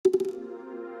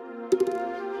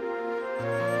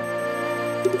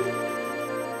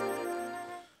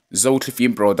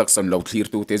Zothlifim Production lo clear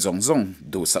tu te zawng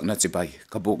duhsaka chibai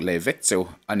kabuk le vek cheu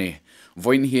ani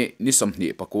voin hi ni somni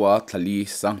pakwa thali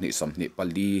sang ni somni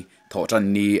pali thotan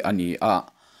ni ani a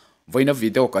voina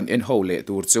video kan en ho le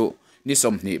tur chu ni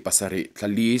somni pasari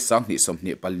thali sang ni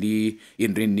somni pali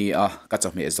lnrinni a ka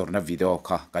chawhmeh zawrhna video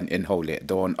kha kan en ho le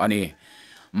don ani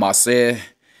ma se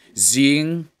zing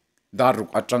daruk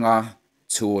atanga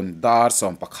chun dar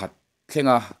som pakhat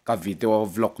thlenga ka video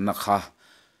vlog na kha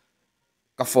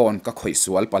ka phone ka khoi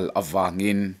sual pal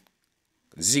awangin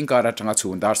zingkara tanga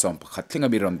chun dar som pakhat thlenga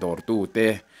mi ron dawr tu te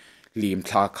lim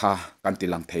thla kha kan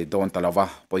tilang thei don talawa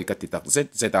poi ka ti tak zet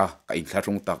zeta ka in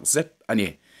thlarung tak zet ani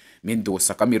min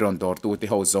duhsaka mi ron dawr tu te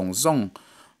ho zong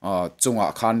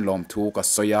chungah khan lâwmthu ka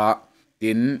soya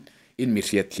tin in mi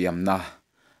hriat thiam na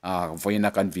voina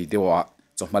kan video a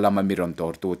chawhmalama mi ron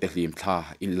dawr tu te hlim thla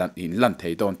in lan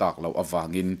thei don tak lo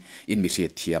awangin in mi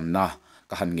hriat thiam na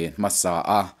ka han nge hmasa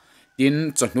a tin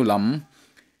chawhnulam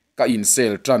ka in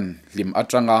sel tran lim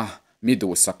atanga mi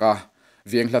duhsaka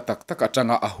vengla tak tak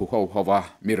atanga a hu ho howa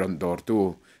mi ron dawr tu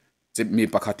chip mi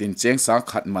pakhatin cheng sang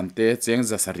khat mante cheng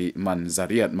zasari man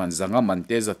zariat man zanga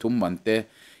mante zathum mante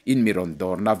in mi ron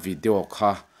dawr na video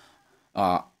kha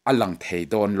alang thei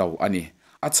don lo ani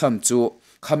acham chu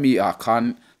khami a khan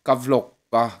ka vlog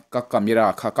ka camera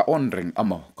kha ka on ring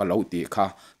amo ka lo ti kha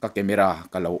ka camera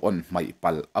ka lo on mai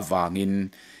pal awangin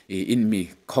in mi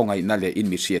khongai na le in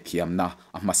mi hriat thiam na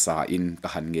hmasa in ka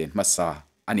han nge hmasa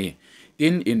ani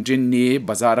tin lnrinni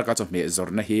BAZAR ka chawhmeh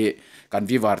zawrhna hi kan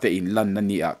vivar te in lan na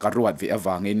ni a ka ruat ve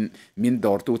awangin min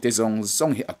dawr tu te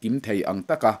zong hi akim thei ang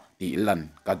taka ti lan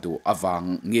ka du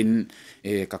awangin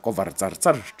ka cover char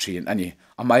thin ani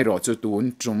amai ro chu tun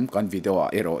trum kan video a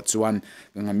ero chuan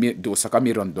mi duhsaka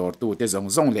mi ron dawr tu te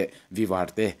zong le vivar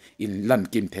te in lan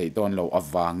kim thei don lo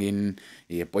awangin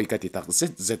poi ka ti tak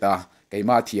zet zeta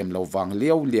keima thiam lo wang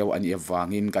leo ani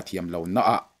awangin ka thiam lo na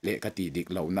a le ka ti dik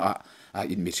lo na a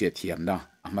in mi hriat thiam na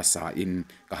hmasa in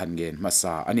ka han ngen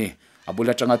hmasa ani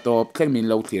abula tanga top thleng min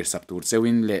lo clear sak tur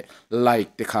chewin le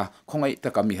like te kha khongai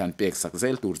taka mi han pek sak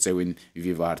zel tur chewin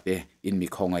vivar te in mi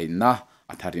khongai na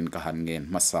atharin ka han ngen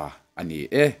hmasa ani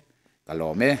ka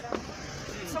lawm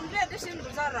somle de sin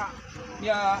zarah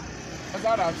ya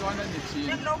bazara chuan ani chi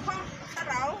nem lo kha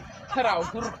tharau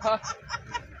tur kha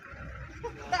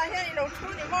ta he lo thu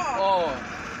ni mo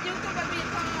you to ba bi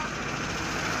kha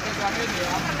ka me ni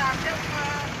a la de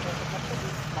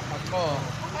pakhat mo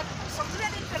somle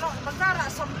din ke lo bazara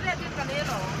somle din ka le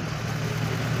lo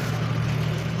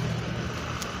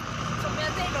somle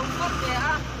de lo ngot de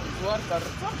a zuar tar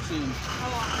chin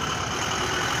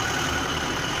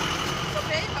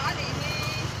somle ba ni ni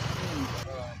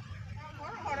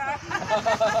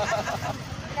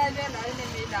lại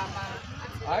đi làm mà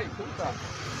ai cũng cả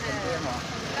em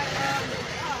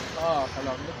à phải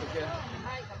làm được cái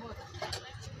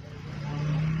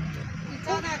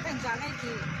cho nên thành ra này thì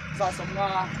ra sống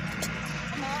nga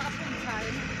nó không phải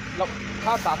lộc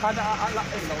tha tả tha đã ăn lại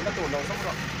em nó tủ lầu xong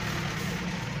rồi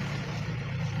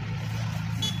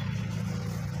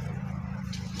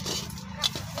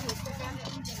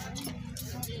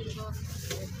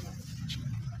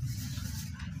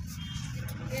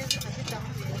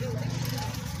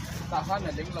ta phát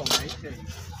là đánh lầu đấy thì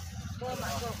bô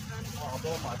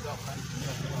mà rộng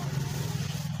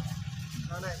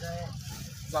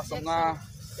ra sống nga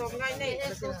sống ngay này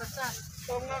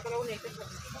sống nga cái lâu này cái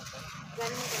ra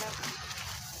như cái nào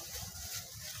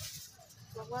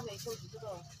sống nga này thôi chứ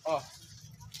rồi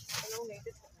cái lâu này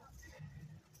cái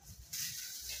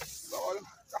rồi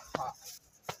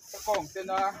các con tên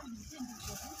là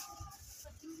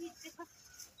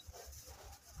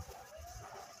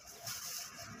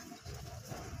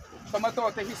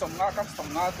tomato te hi som nga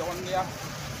don nia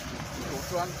tu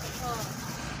chuan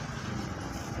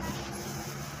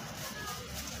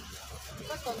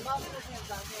có còn bao nhiêu tiền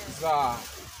giá này za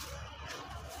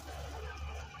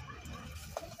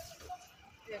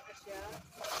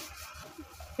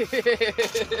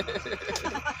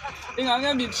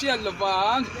inga min chian lo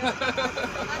wang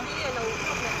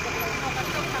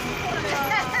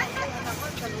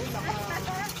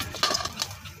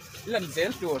lần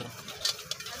zel tur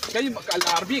cái mà cả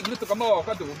lár big lúc tụi cái mò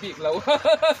có đủ big lâu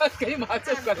cái mà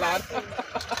chết cả lár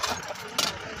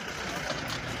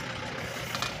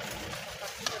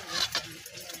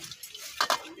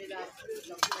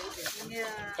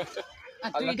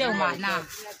tùy đều mà nào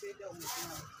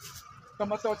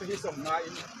tomato thì sống ngay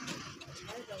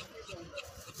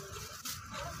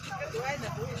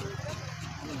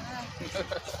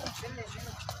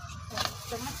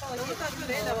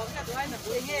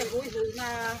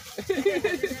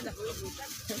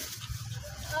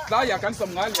đó giờ cảnh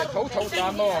sống ngay là thấu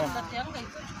ra mò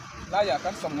lá ya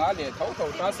kan som nga le thau thau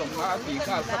ta som nga ti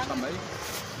ka khap tham ai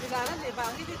Milara de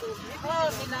bangi di tu. Oh,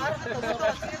 milara to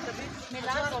sora se tapi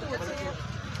milara to se.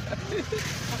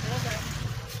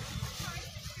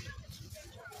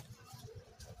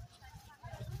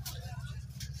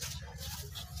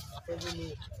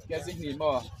 cái gì nhỉ mà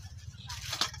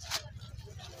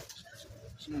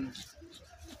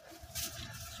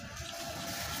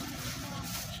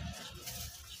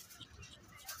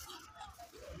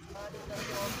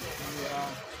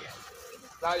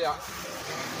đây à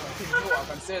thịt lụa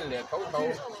cần sen để thấu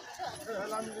thấu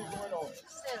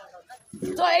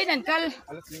rồi ấy đàn cân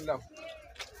ăn xin đâu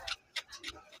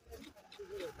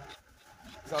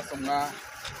ra sông nga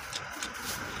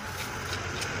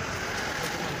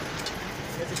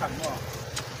cái gì khẩn mà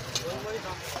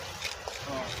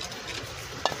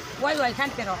quay quay khăn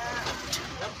cái đó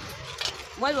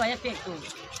quay quay cái tủ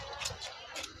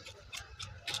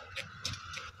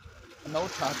nấu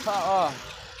chả à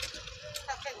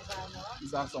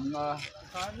ra sông nga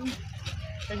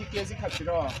cái kia gì khẩn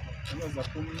đó nó giờ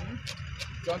cũng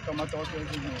cho tomato cái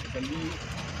gì cái gì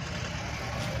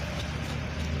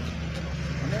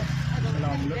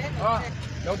làm nước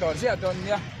nấu đỏ gì đó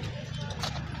nha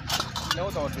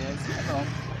nấu đỏ gì đó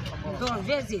rồi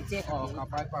về gì chứ cà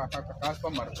phê cà phê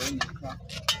mà rồi nhỉ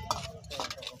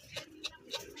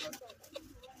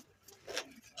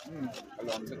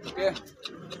làm được cái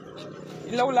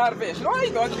lâu lar về rồi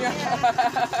đó nha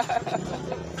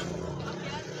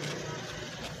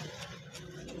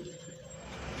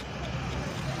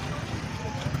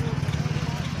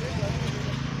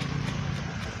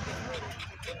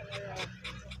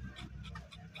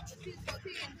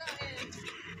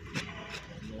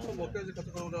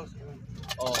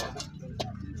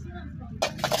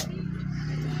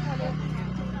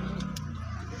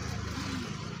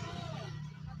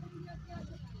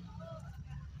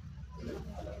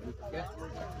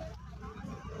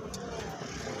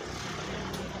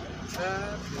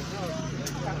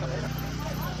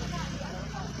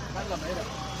Khăn là mấy rồi?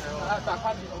 Tạ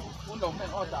khăn thì uống đồng này,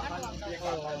 tạ khăn thì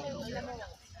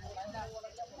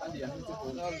khăn gì ăn chút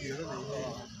uống.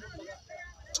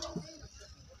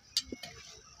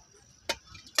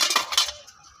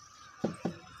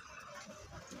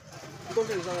 Tôi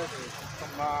sẽ ra đây tầm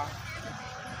 3.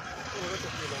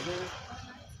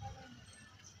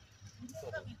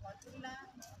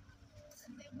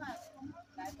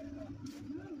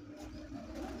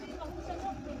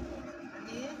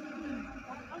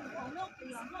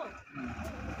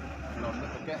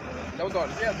 Lâu rồi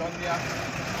chứ là con nha.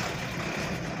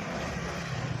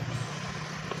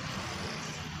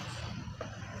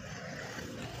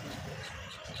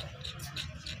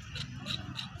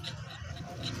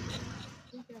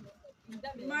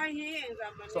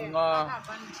 Sông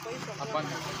apan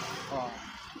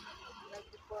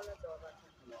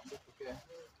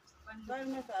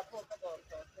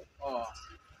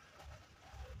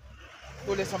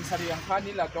tulis samsari yang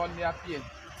kanila don niya pi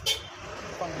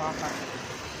pangmakan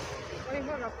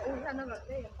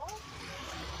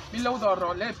bilaw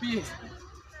doro le pi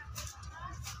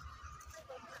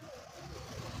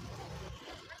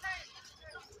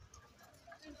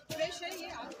fresh है ये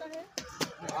आपका है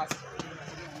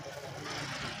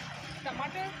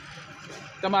टमाटर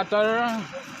टमाटर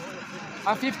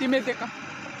 50 में का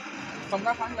không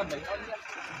có khoáng là mấy con nha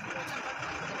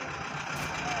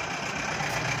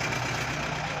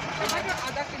टमाटर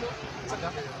आधा kilo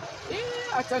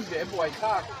chân để buổi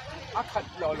khác khát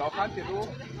lò khát thì luôn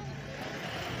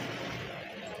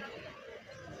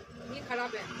ये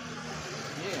खराब है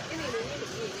ये नहीं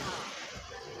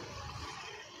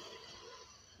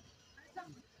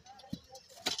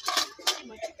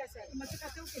मच्छी का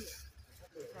तेल kilo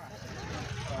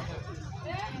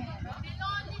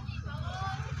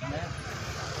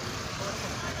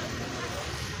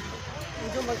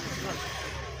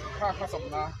khá sống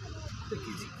na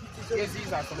cái gì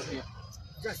ra sống gì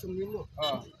ra sống miếng một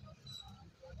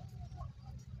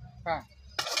khá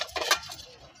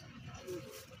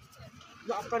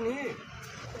apa nih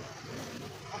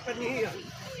ya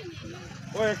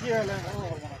oh ya kia là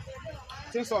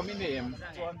chứ so với niệm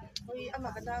ôi ăn mà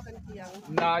cái đó cái tiếng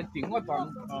na tiếng ngọt bằng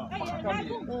mà cho mình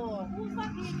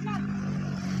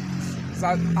sa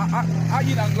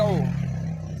yên đang lâu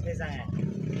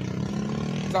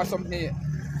ra xong thì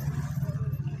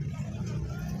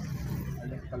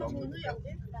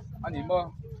anh em mà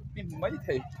pin mấy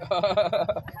thầy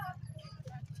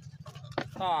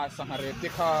sang hari ti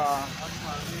kha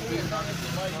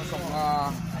xong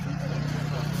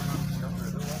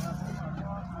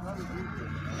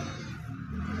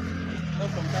nó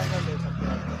không tan ra để sạch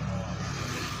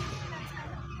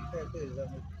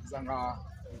rằng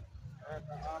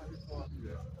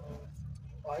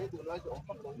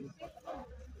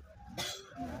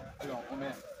Along ome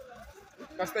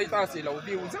kastai ta si lo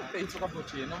view chắc tei chu ka pu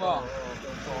chi no mo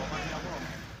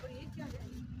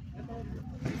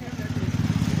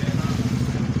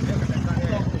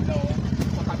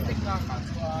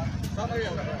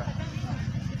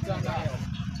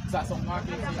dạ sống hoa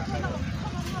kia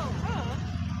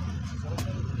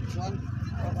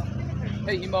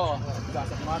hey imo dạ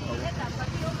sống hoa thấu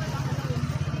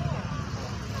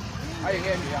ai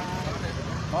nghe gì à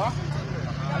hả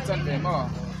chân để mà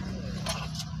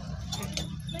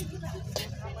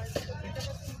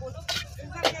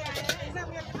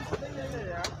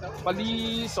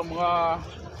Bali sống hoa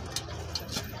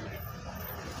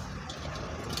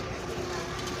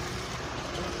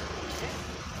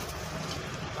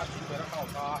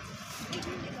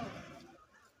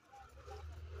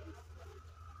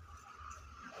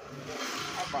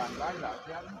bạn lái là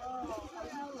chán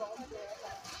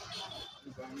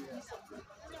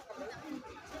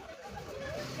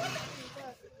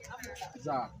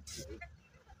dạ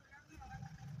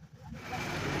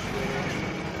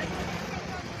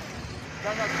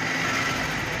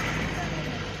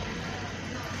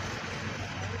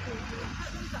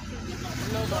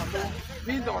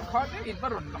มีดอกคอดอินบ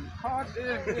รุนลำคอด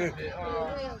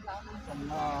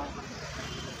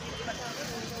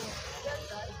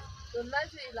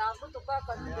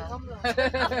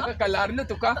kalar na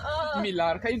to ka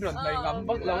milar kay ron na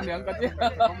ngambak law niyang kati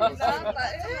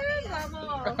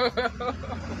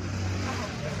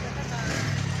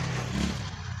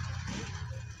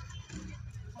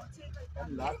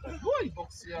lat boy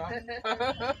box ya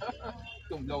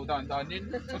tum law dan danin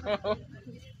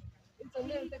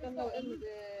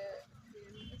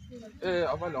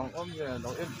ama lâwm ye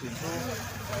lâwm tin tu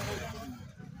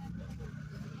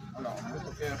lâwm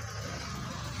to ke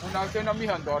una ke na mi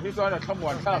han dawr hi chuan a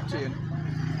thlamwan thlak chin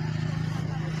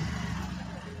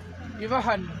iwa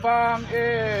han pang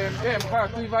em kha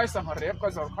tui vai sam rep ka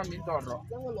zawrh kha min dawr ro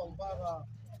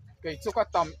kei chu ka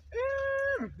tam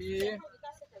hi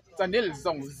chanil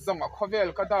zong a khovel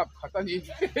ka dap khatani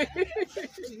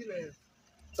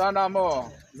chana mo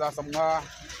za samnga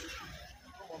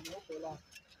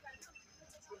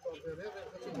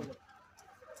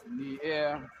ni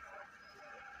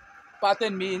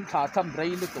paten mi in kha tham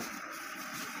rei lu tu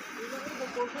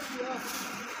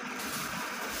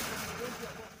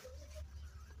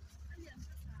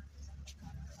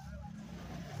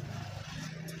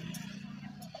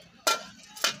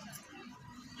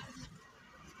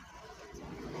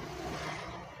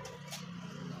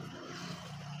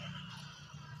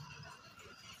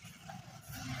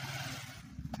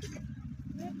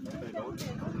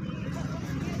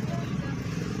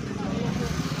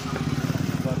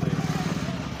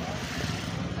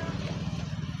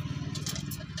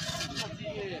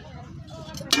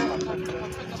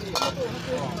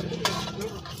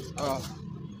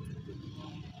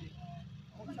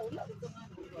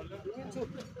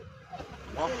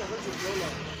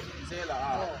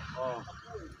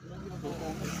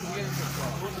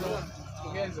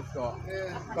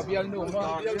kabial nu mo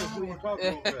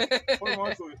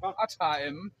a cha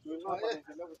em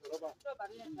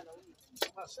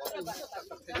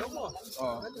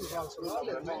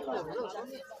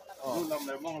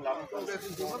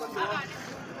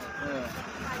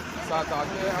sa ta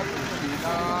ke a ti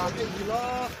na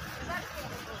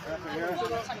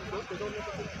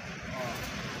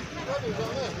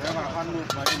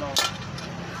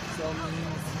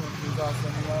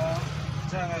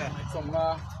somna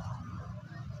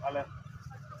ale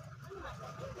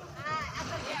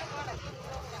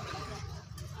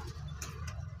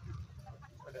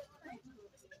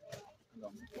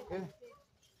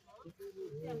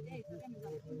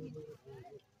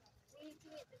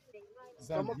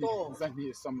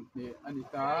Zani somni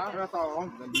anita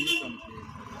zani somni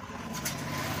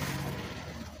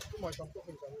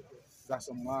za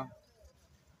somma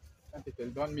anti tel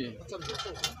don mi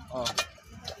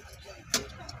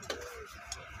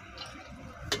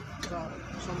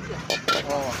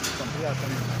somnia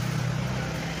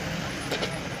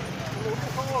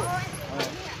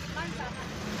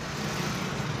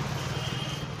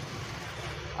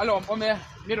alom ome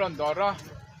miron dora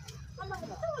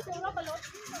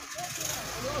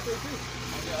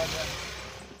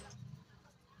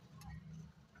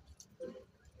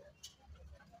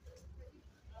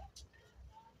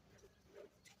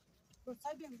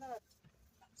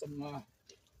semua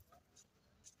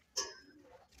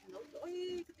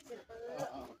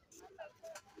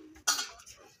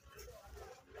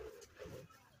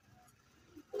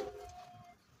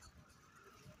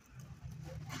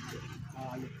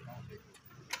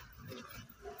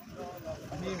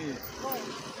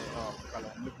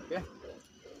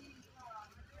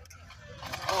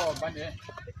ban đấy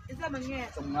Isa man nghe.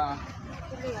 chungah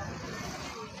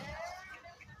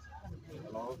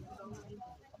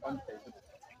ban petu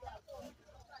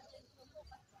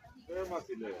Cái mà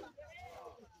xịn này.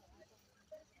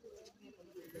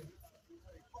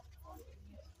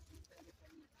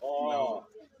 Ồ,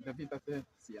 tapi tapi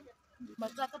sian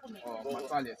Masa ka pun. oh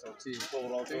masalah ya sih đồ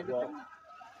rồi, đồ rồi.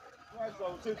 Ngoài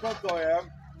sòng chuyên thân rồi em.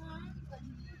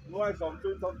 Ngoài sòng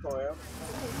chuyên thân rồi em.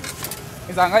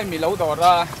 cái rằng ấy mì lẩu đỏ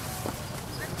ra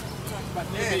bạn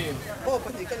đi Oh,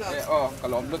 pati ka lang. cái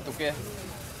lòm lứt tụi kia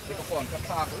cái con cái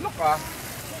pha cũng lúc à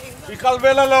Đi khăn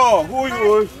về là lo, hui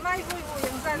hui. Mai hui hui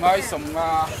yang san. ngay sống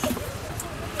mà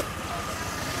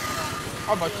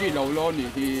chỉ lẩu lo nè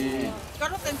thì Ka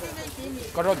ro kan tin ni ni.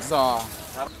 có rất già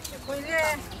Koi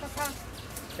le. Ka ka.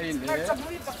 hay Ka lẽ chom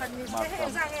hui pa kan ni. He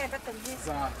za nghe ka tan ni.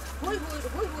 già Hui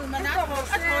ma na.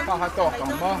 mà hai tổ còn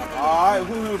mà Ai,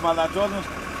 hui hui mà là cho nó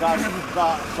ra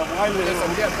sòng ngay cái liền.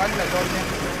 sống điện cắn là thôi nhé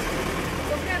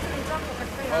Ko nghe tu ni jong ko ka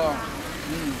pe.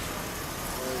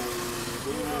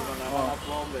 Hui hui mà là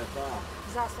LAWM để ta.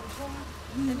 Za som som.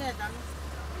 Ene dan.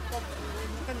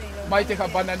 Ka ni lo. mai thì các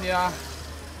bạn anh ya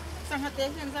Sang ha te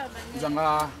hian za ban. rằng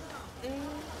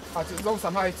chú lâu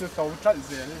sắm hai chú tàu trận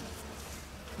gì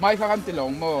mai các anh thì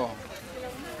lồng mò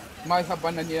mai các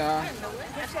bạn anh ya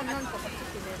Son non ko ka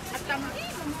ti le. Atam ni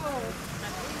mo.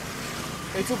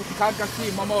 cái chú khát các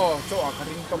khi mà mò chỗ ở cái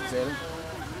rinh tông gì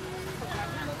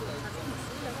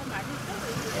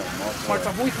mà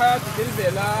chẳng vui khá thì đến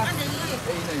về là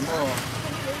cái này mò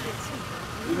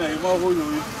Cái này mà hui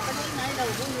hui.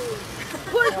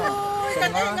 Hui hui. Ka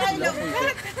ni ngai lo.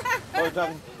 Thôi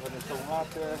rằng sòng hát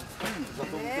giật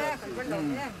tung Eh, chân. ka lo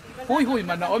ne. hui hui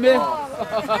mà nó mê Giờ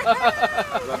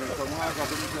mình sòng hát giật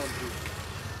tung chân.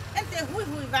 Em te hui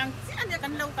hui vàng. Chi anh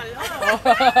kan lo ka lo.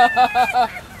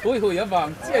 hui hui á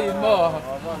vàng chia mò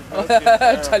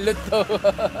chân lứt thôi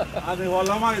À thì họ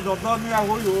làm ai giọt đơn nha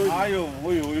hui hui. Ai rồi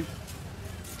hui hui.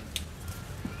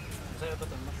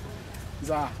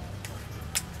 ra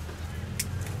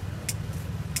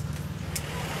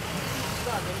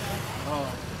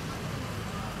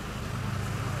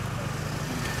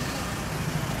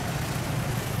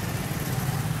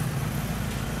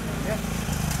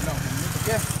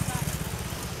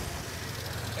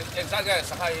Yang sana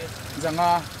sakai, rằng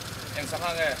yang sana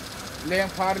ke. lên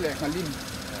phá lên ngã lim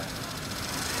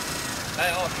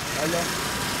Đây oh, alo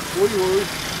hui hui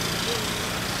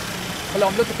cái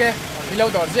lồng lứt kia đi lâu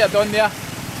đỏ gì ở đâu nè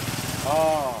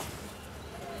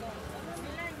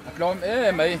lom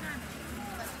ê mày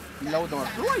lâu đỏ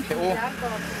đuôi thì ô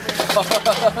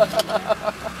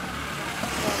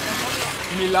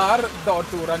milar đỏ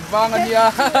turan vang anh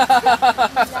ya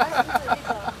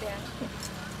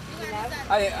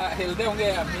ai hiểu đeo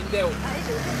nghe min đeo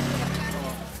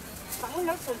Phẳng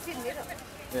nó sồn xin nữa rồi.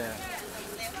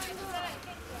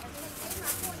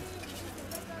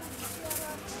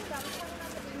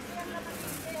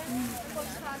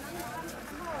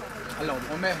 Hello,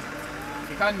 ome.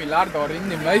 Ikan milar dorin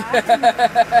ni mai.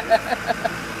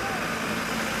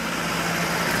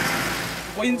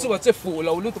 Quên chú chế phủ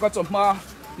lâu lúc tụi chồng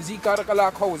gì cả cái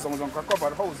là khâu rong rong cái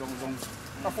cover khâu rong rong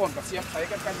cái phone cái xiêm thấy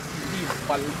cái đi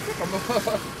bẩn cái mà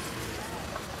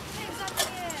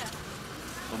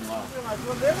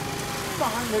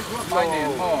mai nè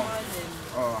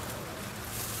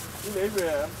Đi lấy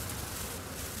về em.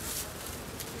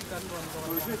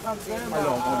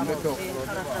 hello ôm được đâu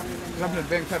làm được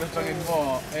bên theo trong em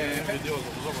mò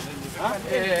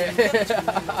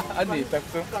anh đi tập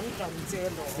trung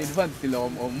in văn thì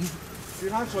lòm ôm Thì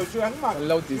hắn soi chuyến mà.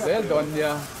 lâu thì dễ đòn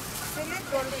nha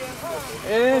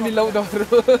ê mình lâu đòn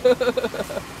rồi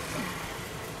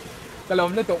cái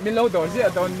lòm nó tụt mình lâu đòn dễ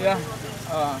đòn nha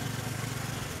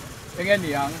anh nghe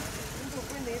nhỉ anh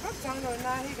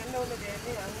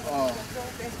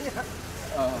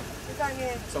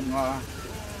xong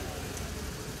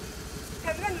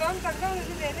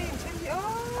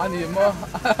anh mà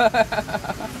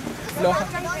lo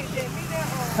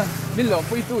mình lo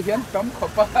pui tu hiến tấm khóc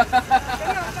pa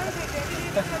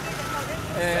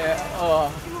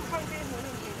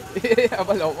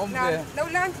apa lo om về lâu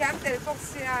lan chém từ bốc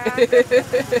xe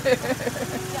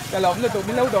cái lồng nó tụi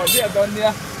mình lâu đòn dễ đòn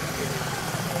nha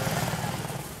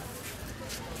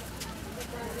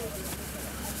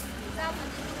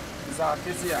ra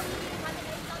cái gì ạ?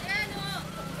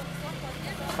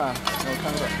 À, đầu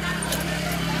thang rồi.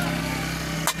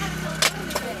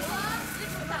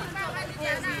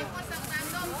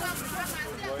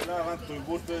 Rồi là hắn tụi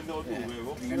bút lên đâu đủ về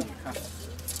gốc.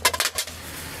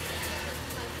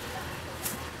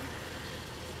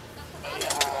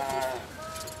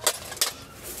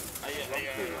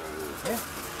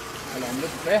 Cái lồng nước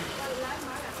bé.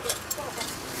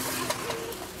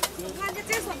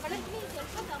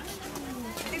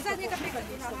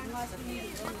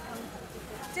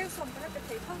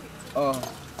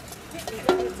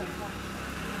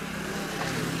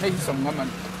 hay sống ngắm mình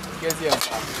kia gì à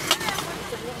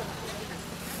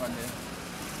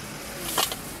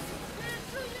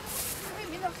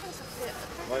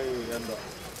Đây em đó.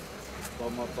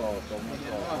 Tomato.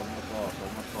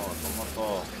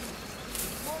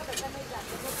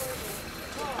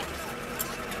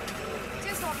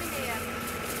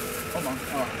 không bằng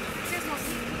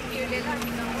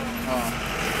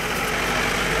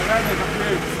Đây này thằng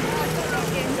gì?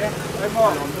 Đây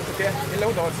mò. cái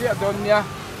lâu đó gì à đồn nha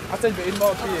à trên về in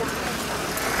mò thì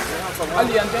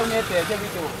alien theo nghe tệ theo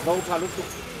video Đâu thà lúc tục.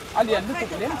 alien lúc tục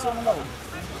đến cho nó đâu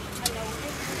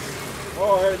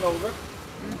Hey, no, đấy.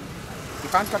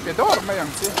 kan kape dawr ma yang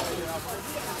si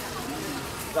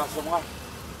Dạ sống không?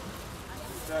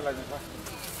 Đây là gì vậy?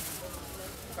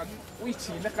 kan ui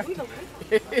chi na kan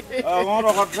Ngon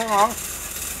rồi, thật ngon.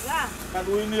 Kan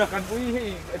ui nè. kan ui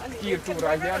hi kir tu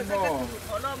ra hian mo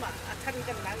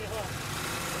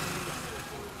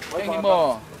heng hi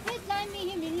mo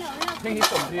heng hi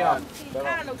som ria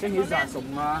heng hi za som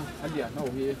ma alian no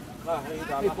hi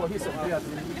hi ko hi som ria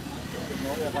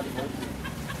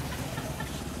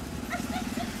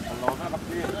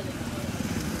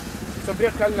som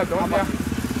ria kal na don ya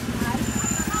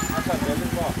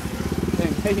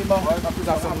heng hi mo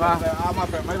za som ma Mà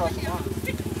phải mấy loại sống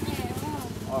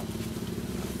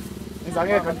ni za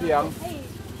nge kan tiang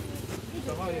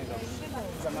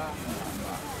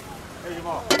Hey,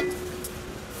 mà.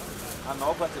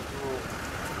 Nó phải chịu.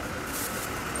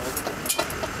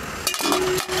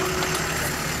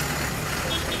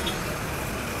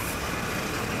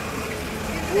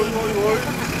 Ui.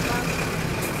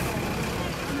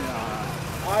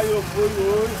 Ai ơi,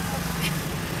 ui.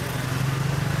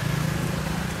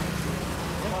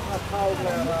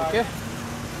 okay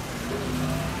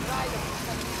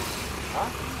Hả?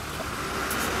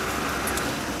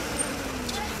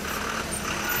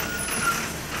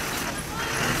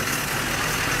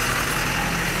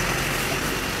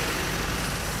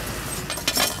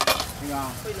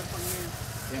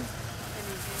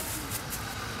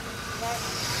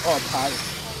 Thai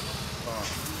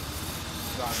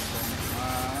dàn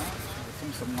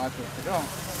không sầm mai được cái đó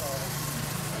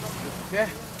ok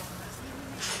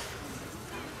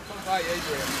không phải ấy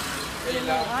rồi đây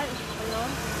là cái đó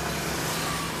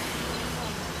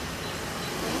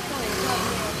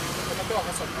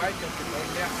cái sầm mai kiểu kiểu này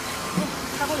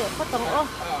sao có được có tầng ô anh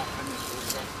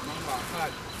mang bảo khai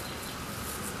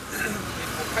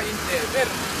khai in để ver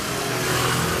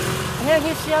nghe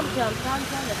cái xiêm chậm tan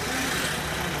ra được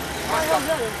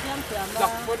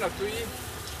dập vốn là tùy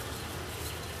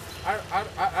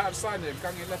sai này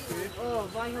càng nghĩa là tùy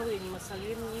vai hậu in mà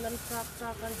salim năm sắc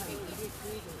sắc kan hay cái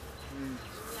tùy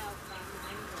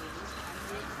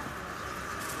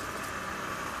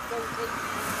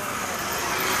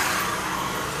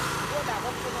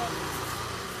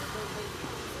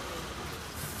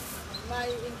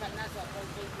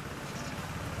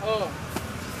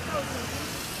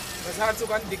mà sao chú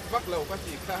con địch vác lẩu có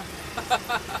gì cả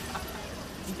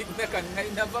địch nó cần ngay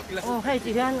nó vác lẩu hay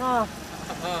chỉ ăn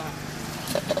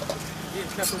đi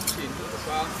theo tung chỉ được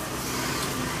không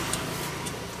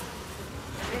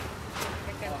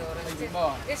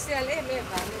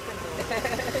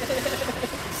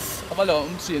apa lo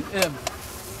mesin em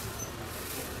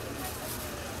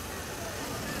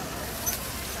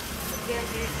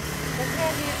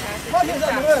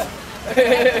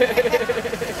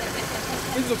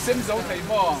cái dục xem dấu thấy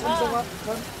mò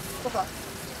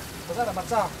Bazar là mặt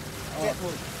sao? Dẹp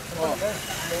rồi.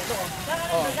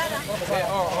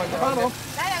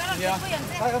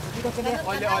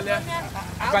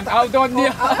 Kan Aldon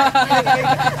dia.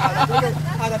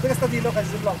 Ada pila study lo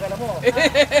kasi vlog kala mo.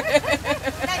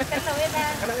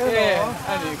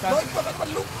 Ani kan.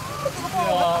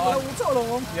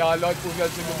 Ya, lot ko gal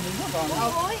sa lumin mo kan.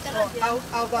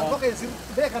 Au dan ko kasi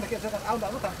be kan ke sa au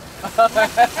dan mo ta.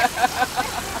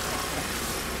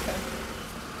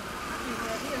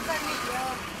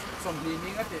 Som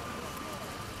lining ati.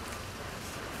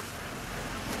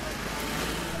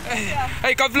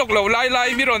 Ai ka vlog lo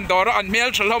lai mi ron dawr an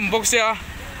mel thalom bok sia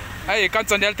ai kan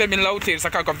channel te min lo thir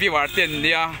saka ka viewer ten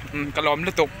nia ka lom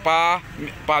lu tuk pa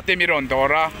te mi ron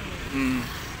dawra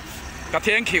ka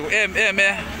thank you em e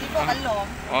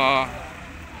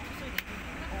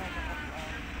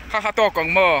kha to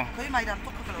kong mo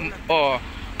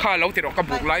kha lo tir ka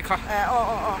buk lai kha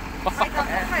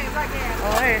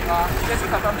ke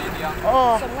sa ta mi nia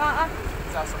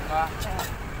sa songa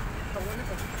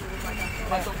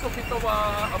mà chúng tôi khi tôi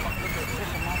ở mặt nước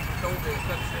tôi về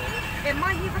gần sẽ em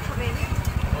mai hi bắt về đi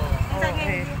ra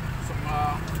nghe sum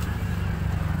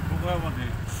Gue mau di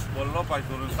bollo pai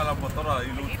turun salam motor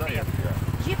ilu saya.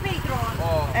 Jipi drone.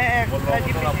 Bollo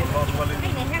motor bollo dua lini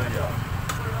saya.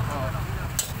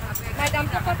 Mai dam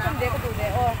to kot tum de ko du de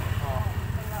o.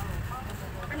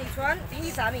 Ani chuan ting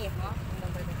ni sa mi.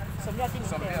 Som lo tin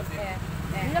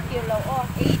ni. Nó kiểu lẩu o.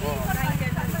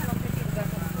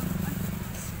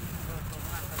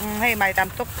 Hay mày tạm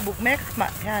tốc bục mét mà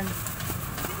hen.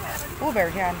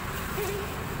 Uber hen.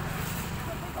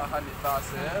 Han ni ta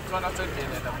se chuan a chen ke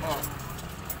ne da mo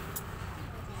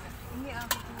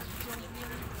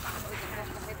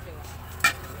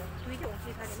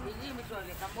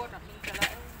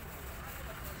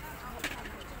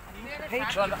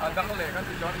chuan a dang le kan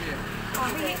ti chuan ni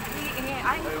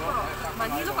Mà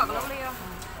như lúc bạc lâu đi không?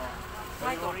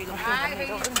 Mai tổ đi đúng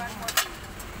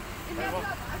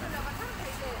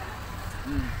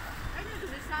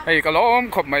hei ka lawm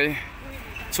khop mai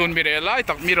chun mi re lai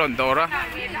tak mi ron dawr a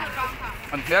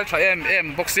an tel tha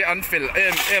em boxia an fil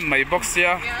em mai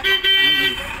boxia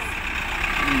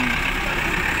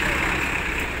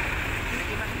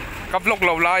ka vlog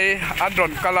lo lai an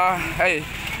ron kala hei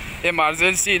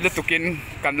emergency le tukin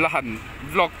kan la han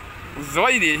vlog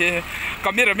zoi ni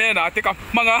kamera me na te ka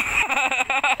manga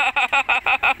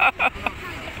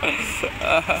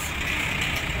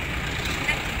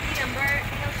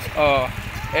oh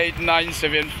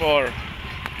 8974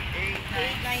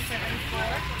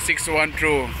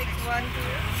 612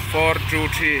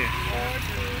 423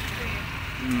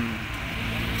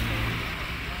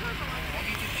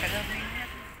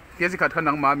 Kia gì khát khăn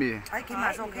nắng má mi Ai kim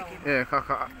mà xong cái kim.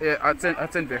 khá à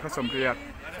trên về khá sầm riết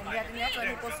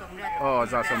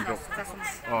ra sầm rục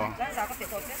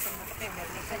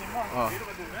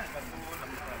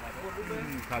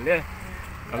khá lẽ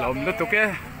khá lồm đất tục cái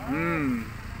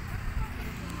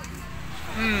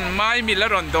mai mi là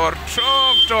ron dawr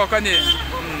chok cái này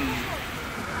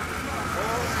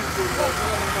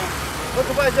Có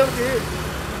tụi bay chơi gì?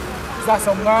 ra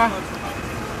sông nga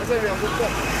Cái gì vậy cũng được.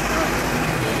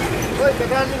 Ôi cái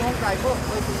đàn nhưng không cài không.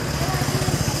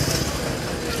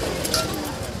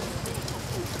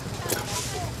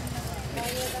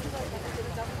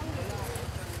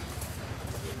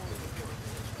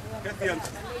 Cái tiền.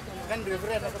 Kan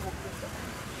reference atau buku.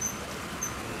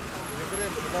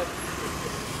 Reference betul.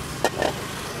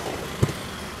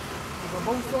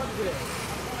 Bông sốt gì?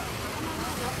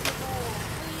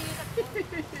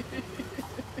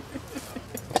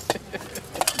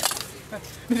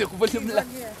 bây giờ cũng vẫn nhầm là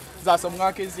ra sông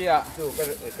nga cái gì ạ Tuh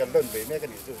kan lon be me kan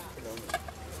itu.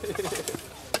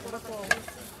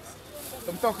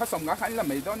 tụi tôi khá sông nga khá là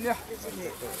mấy đón nhá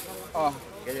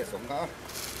Cái gì sống đó.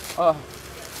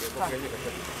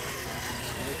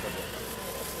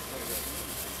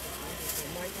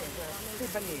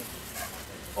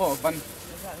 ban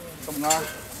sông nga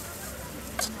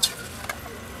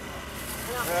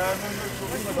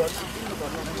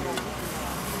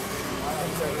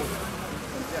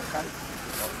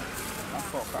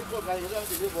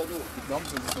đóng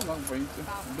từ xuống ngang vậy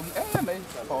đúng mấy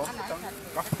có trong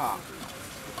các hạ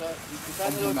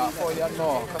ông nào coi đi ăn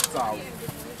bò các xào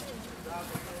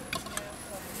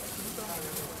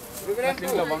các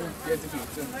tiếng là vắng kia chứ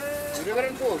chứ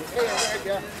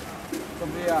không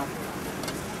đi à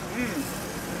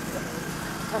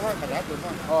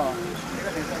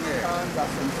dạ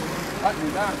sừng ăn gì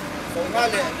đó Sống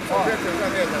ngal le.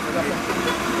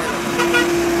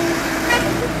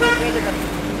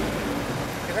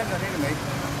 Cái này mấy.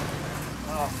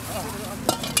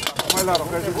 Mai là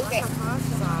cái gì?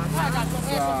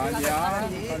 ya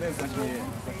kalian sakit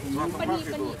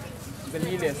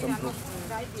gani le sempro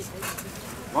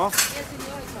Hả?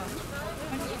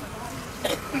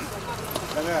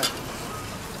 Cái này.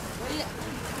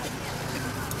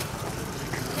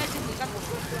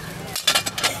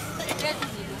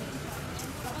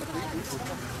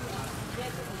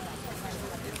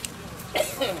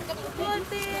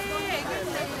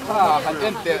 hành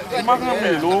em tệ Mắc nó mì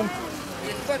luôn.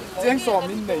 tiếng sòm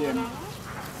in đây em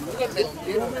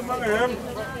Mắc em.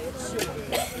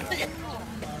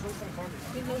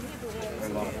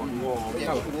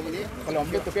 kalau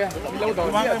biết tụi kia lâu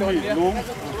rồi Mắc em mì luôn.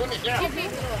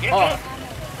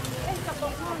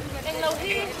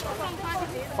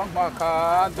 phong hoa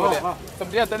khá rồi đấy tụi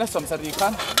kia tên là sòm sari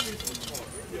khan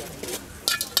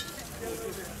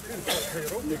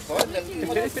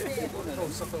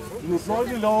Lụt nói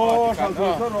đi lo, thằng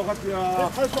thằng nó nó cắt ya.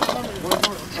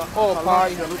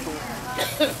 pai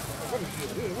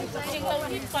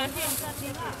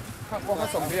không có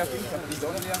sòm kia kinh thật gì đó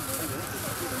nha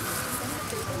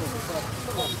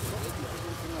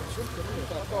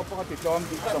có tiệt tròn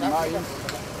sòm ngay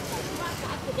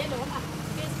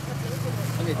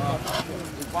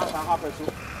Ba tháng áp phải xuống.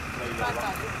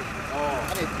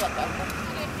 Anh ấy chặt đã.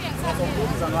 Không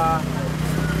đúng rằng là.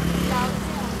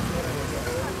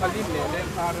 Anh đi lên lên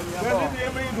pha rồi nhá. Cái gì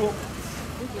mới đủ.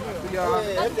 Bây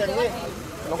giờ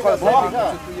nó còn bỏ.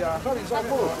 Bây giờ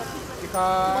thì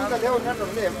cả. Mang cái lêu nhát rồi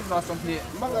nè. Nó xong thì.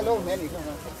 Mang cái lêu nè đi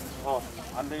không?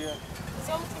 Anh đi.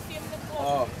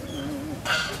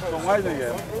 Còn ai rồi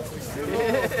vậy?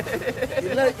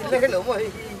 Lấy cái lỗ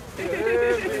rồi.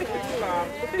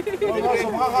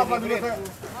 Sống ha phần đi.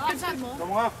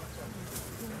 Sống ha.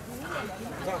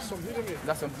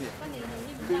 Ra xong thì.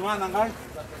 Đi mà năng cái.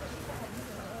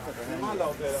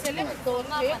 sẽ lấy một tốn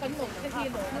thế cắn một cái gì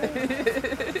nữa.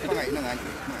 Có ngày năng anh.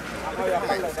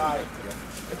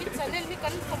 Cái sẽ lên cái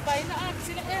cắn không bay nó ăn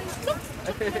xin em lúc.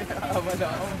 Mà đó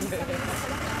ông.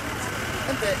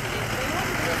 Anh tệ.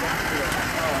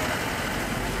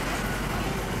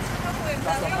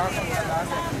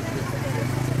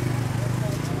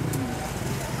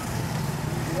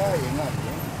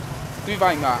 Tuy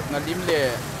vậy ngã lim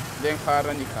lệ lên pha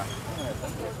ra nika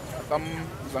tâm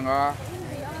rằng à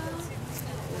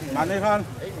Anh đi Khan.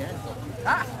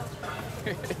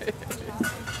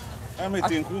 Em mới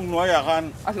tiền cũng nói à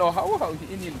Khan. à lo hậu hậu thì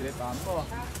in để tán bo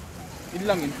in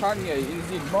lăng in khan ngày in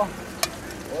zin bo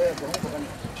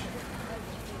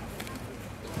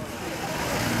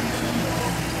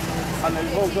Anh ấy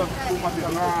vô cho cũng mà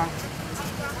tiền à.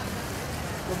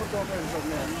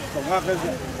 Sống ha cái gì?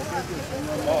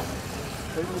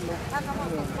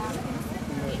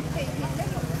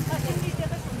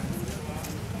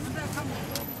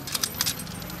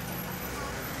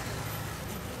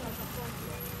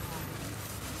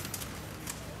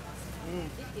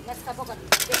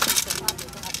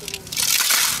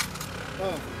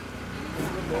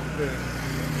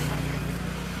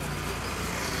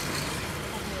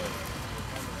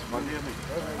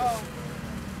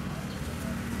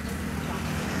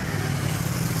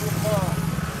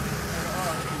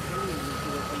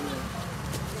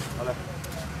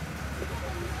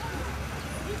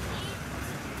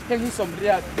 cái gì sầm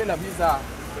ria cái là visa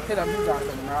sầm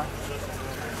na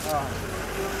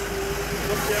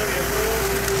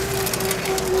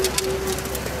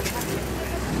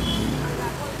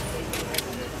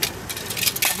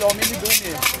LAWM ini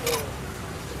dulu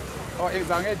oh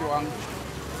exam itu ang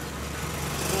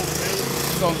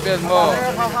sompel mo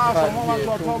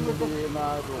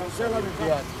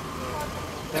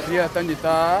dia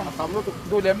tanita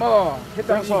dulu mo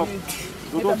kita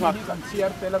dulu kan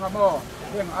siar telang mo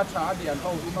yang acha dian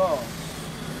au mo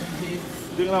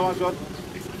Đừng làm cho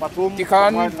Pathian thì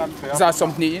khan za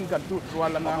sompni in kan tu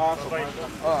rual na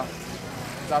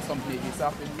za sompni isa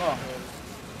pin mo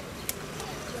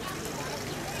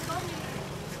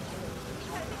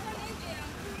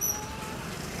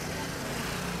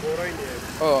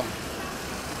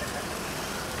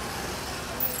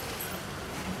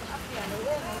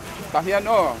Pathian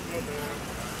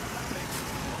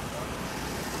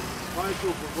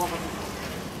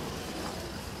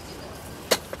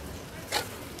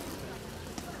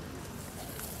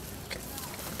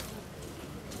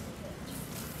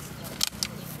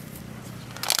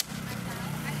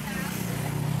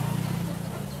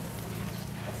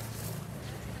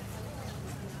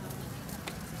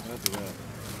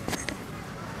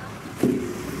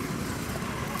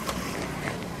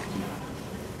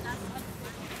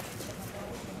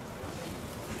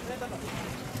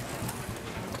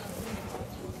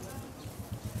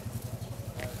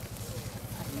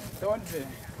Don't be.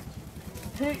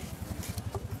 Hey.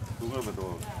 Đúng rồi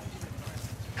betul.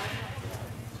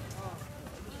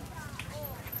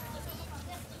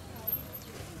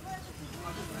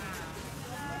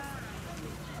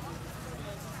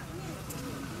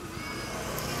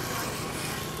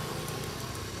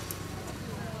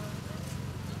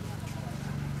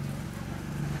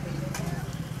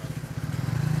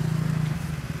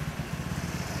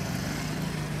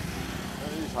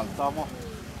 Sản tâm không?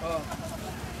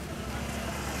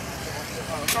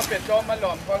 Cà phê cho mà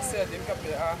lòm có xe điểm cà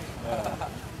phê à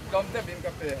lòm tiếp điểm cà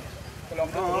phê lòm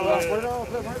tiếp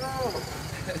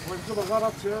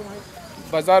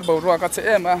BAZAR bầu rùa cắt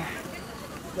em à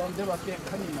lòm tiếp bạc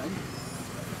khăn gì này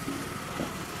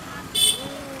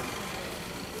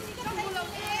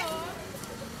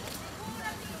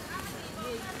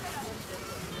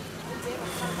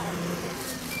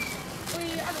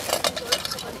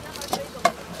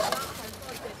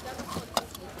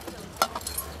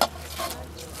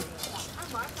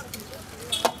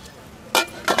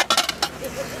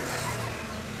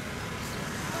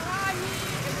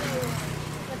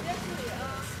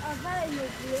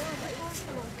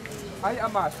ai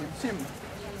ama sim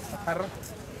har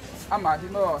ama hi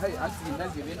mo hei an sin nan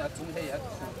jirin a chung hei a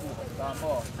thu ta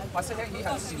mo pase hei hi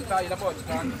han sin tai la bo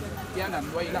kan kian an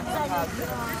wai la ka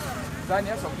zan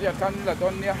ya sok ya kan la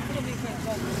don ya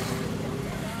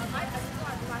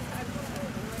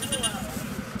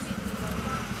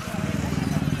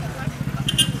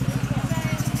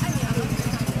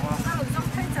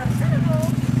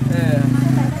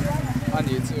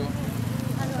ani chu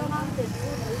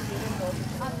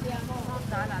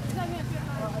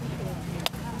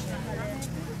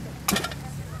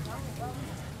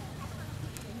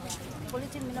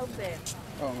Politin minau pe.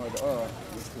 ngồi đó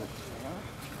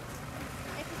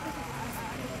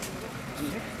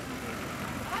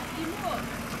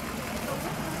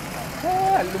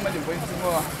lumayan po yung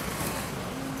semua.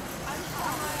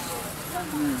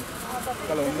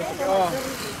 Kalau untuk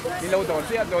nilaw daw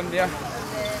siya doon dia.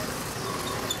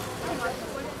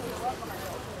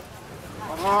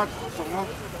 Pangat, semua.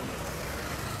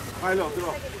 Hai lo, tu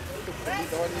lo.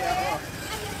 Doon dia.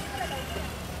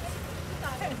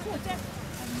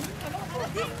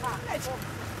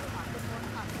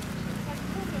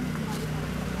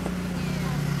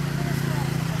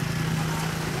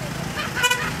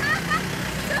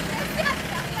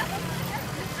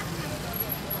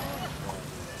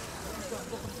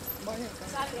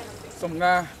 Sông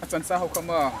Nga, chân sa học không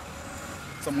à?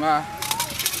 Sông Nga,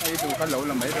 ai đủ khăn lẩu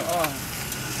là mấy rồi?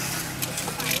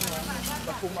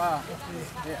 Tập cung à?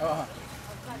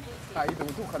 Ai đủ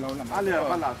thu khăn lẩu là mấy? Alia,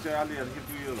 ba la chơi alia cái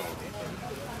tuy rồi.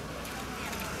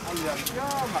 Alia kia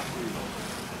mà tuy rồi.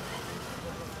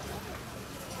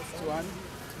 Chuan,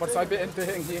 bật sai bên thế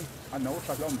hình gì? Anh nấu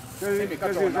khăn lẩu. Cái mình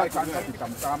cắt tròn lại cán cắt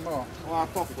tầm cam đó. Hoa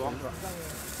top đó.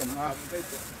 Sông Nga.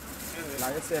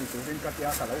 Lại xem từ bên cắt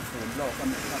giá cả lẩu phun lo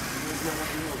con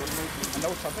anh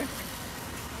nấu sạch đấy.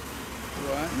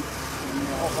 Chuan,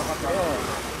 họ có cắt lẩu.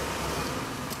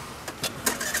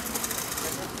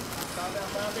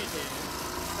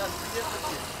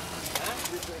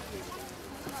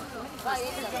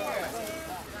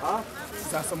 Hả?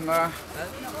 Sa sông Nga.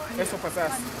 Eso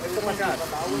pasas. Itu macam.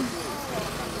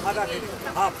 Ada ni.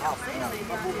 Hap.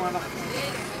 Abu mana?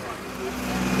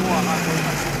 Buah aku.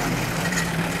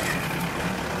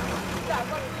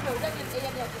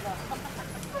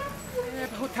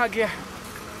 Hút thang kia.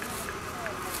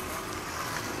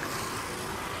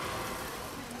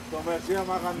 Komersia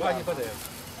makan. Banyak pada.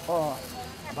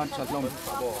 Ban chặt lông.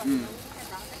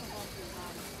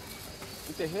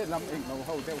 Thế hết lắm anh nấu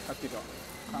hầu theo cắt thịt đó.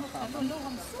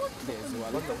 Để rửa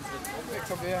lắm.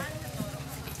 Xong kia.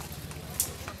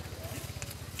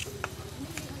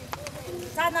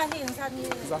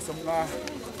 Ra sông Nga.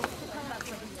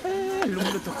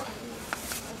 Lung được thôi.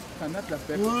 Thằng nát là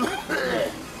phép.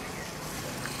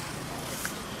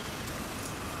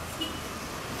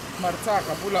 Marca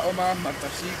kapula oma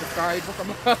martashi kai buka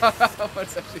mo.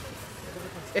 Martashi.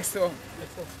 Eso.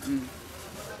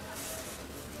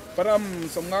 Param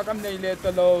sông Nga kan nei le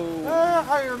talo.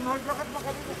 Hai nói makan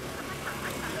makan.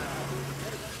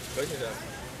 Tới như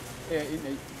thế. In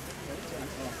ấy.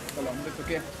 Talo được tu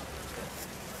kia.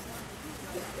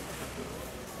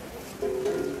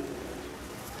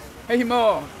 Hey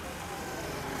mo.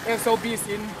 Eso bis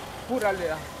in pura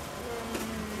le.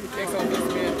 Eso bis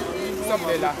me. Som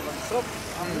le la.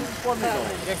 Con rồi.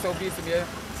 Eso bis me.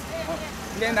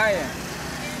 Le nai.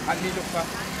 An ni luk pa.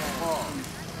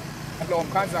 LAWM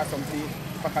kan za som ti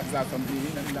pakat za som ti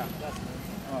nan la.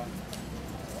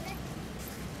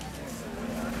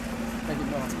 Hey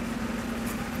mo.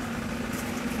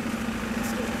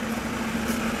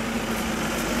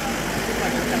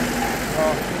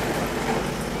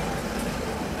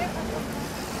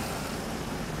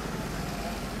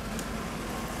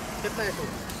 Kita itu.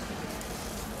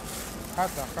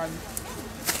 Kata kan.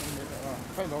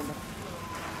 Phải lo đó.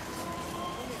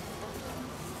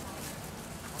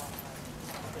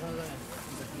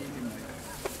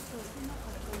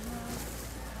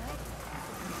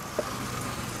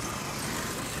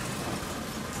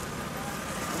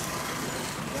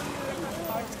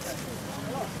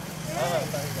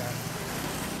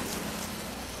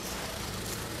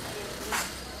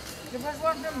 Cuma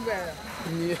suar dembe.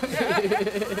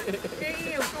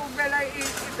 Ini untuk bela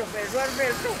itu besuar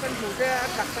bel tu kan sudah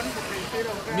takkan begitu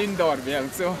dong. Min dawr biang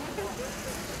so.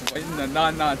 Oi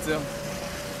na so.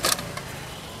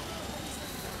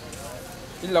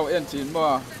 In lau en chin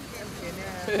bo.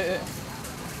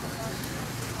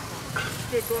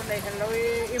 Itu nih kalau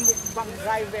imuk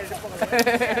banggai bel tu pun.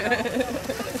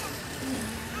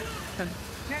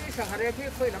 Ini sehari tu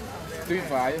kau lama sehari. Tui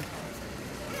phải.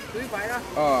 Tui phải lah.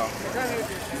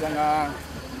 Rằng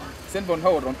sen bon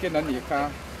ho ron ken ani kha.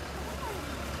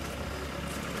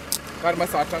 Kar ma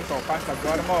sa chang to pan sa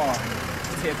dwar mo.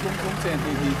 sẽ tung trên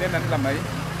thì tênนั้นlàm ấy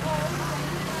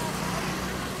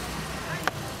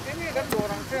cái này cái đồ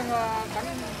rằng xem cắn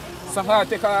sang ha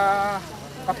te kha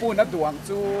kapu na duang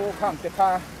chu khang te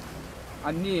kha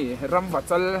anh ni ram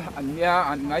vachal anya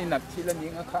an ngai na thila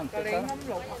ning a khang te kha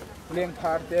leng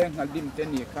thar te ngalim te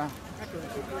ni kha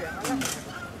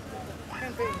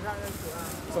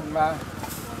song la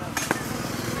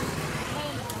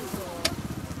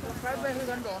cái bên cái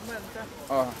gần đó mình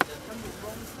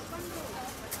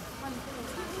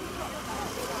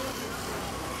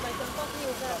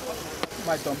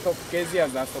mai tôm tóc cái gì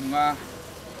ra song nga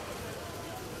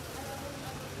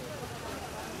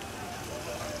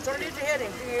cho đi thế để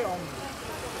cái ông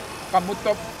kamut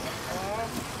top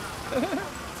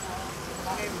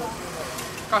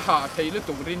ka ha thei lu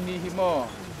tu rinni hi mo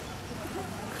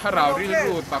kharau ril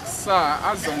ru taksa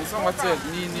a zong zong a chet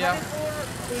ni nia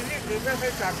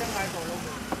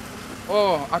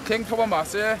ô a theng thowa ma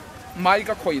se mai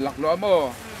ka khoi lak lo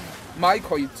mo mai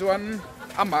khoi chuan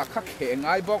ama kha khe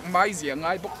ngai bok mai zia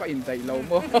ngai bok ka in dai lo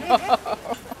mo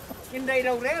in đây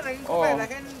đâu đấy là có phải là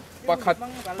cái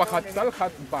pakhat dal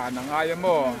khat ba na ngai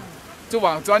mo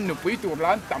chuwang chuan nu pui tur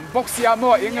lan tam bok sia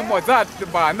mo eng mo zat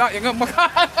ba na eng ma kha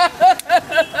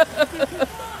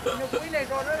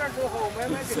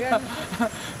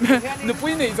nu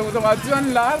pui nei zong zong a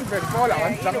chuan lar ver ko la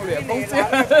an chang le bong sia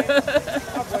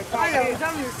ai là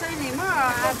sao mình xây gì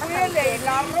mà cái này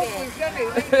làm nó cũng cái này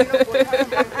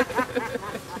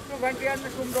nó vẫn tiền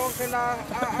sum dong thế là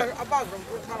bao giờ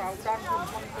cũng thà là căng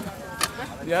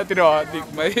ya tiro dik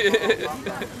mai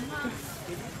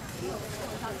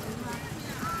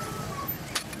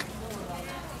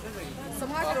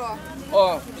Sống hết rồi.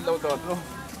 ô lâu đột luôn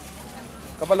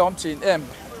các bạn lom chín em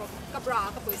Cặp rạ,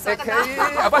 cặp bưởi thế sa cái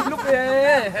à bắt lúc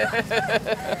về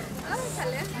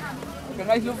cái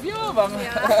ngay lúc nhớ bằng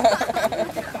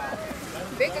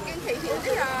biết cái kinh thị hiện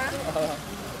đấy à.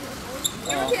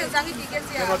 Nhưng mà hiện ra cái gì cái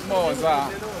gì à? một mỏ ra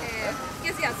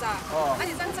Cái gì à sa? Anh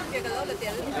thì dân trong việc cái đó là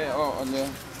tiền. anh nhớ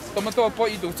tomato po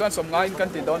itu chuan som ngai kan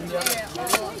ti don nia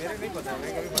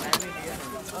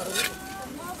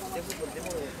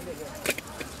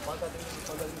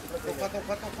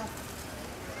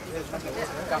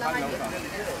ka kan lo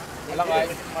ka lang ai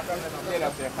ni la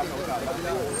se kan lo ka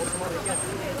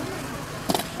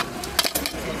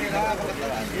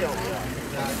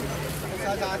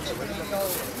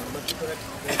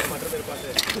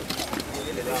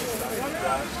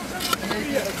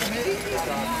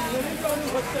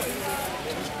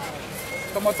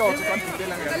tomato chu kan ti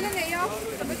lang Cái ya này nhá,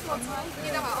 tao biết tuột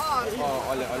như nào hả?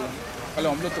 ole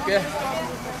kalau lu tu ke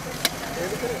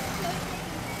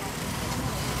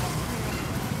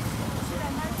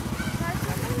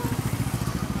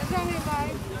Cái rong này vậy.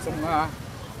 som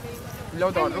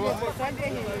lâu đỏ luôn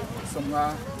som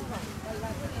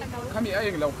kami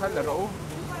ai lâu khăn là rau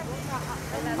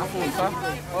à phun sa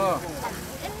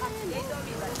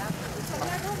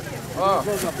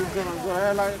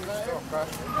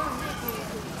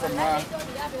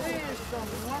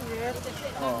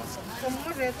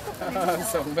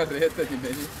som rết thì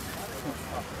mấy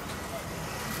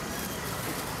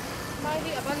Mai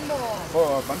đi ở bên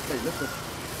bộ. bắn thầy lúc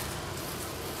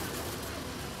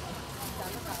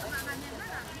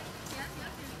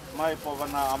mai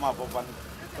povana ama povan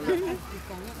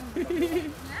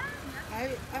Ai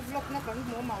vlog nó còn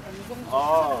mua màu còn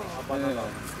không. apa na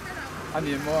anh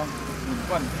em mo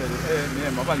bắn thầy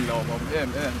em mà bắn lò mà em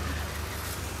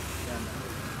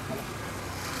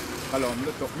kalau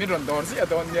lu tu mi ron dor si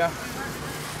adon dia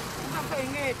Không phải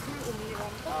nghe thứ umi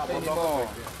không. ini mo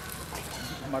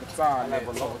marca le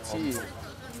lo chi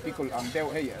pikul ang deu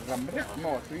hey ram rek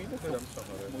mo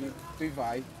tui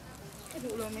vai Cái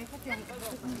vụ lớn này phát triển.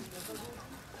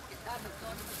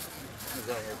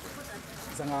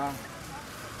 zanga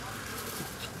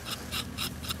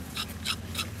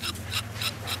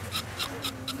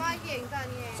Mai gì ta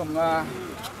nhỉ? songa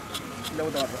lâu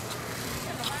đọt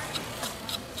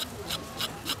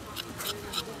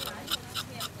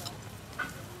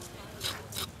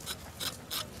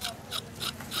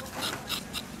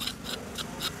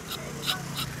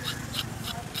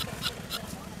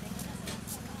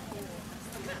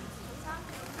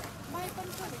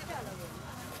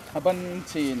ban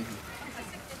chin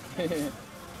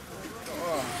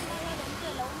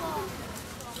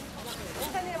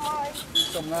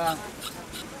songa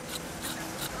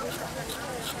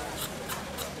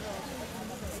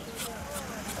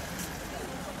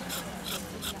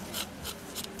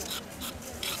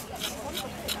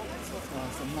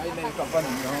songa này các bạn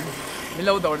mi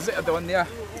lâu đọt dễ đón nha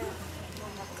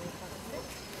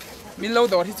mi lâu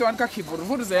đọt thì cho anh các khỉ bùn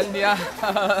vút dễ nha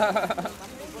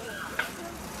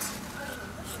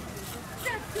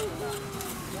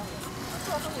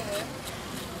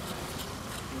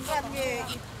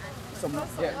sầm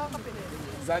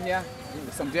ra nha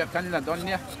sầm đẹp căn là đón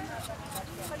nha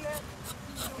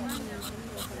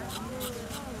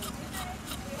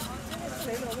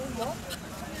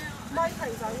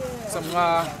sầm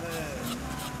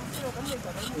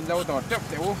lâu tỏ tiếp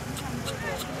tiểu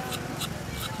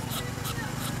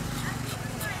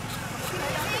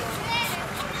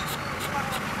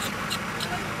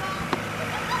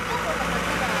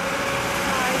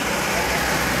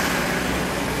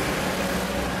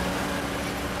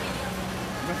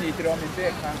thì tiro mình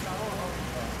biết ha,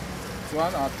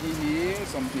 chuan ở thì ní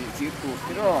sầm thì chỉ tụt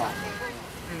tiro,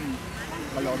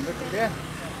 mà lòm được cái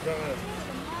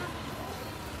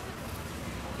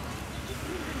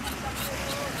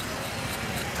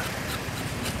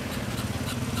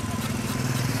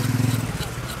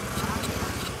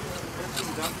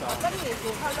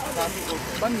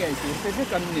ban ngày thì phải biết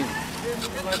cần nhỉ,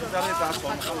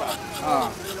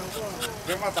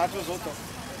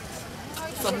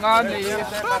 sầm ngan này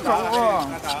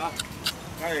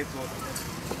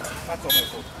phát trộn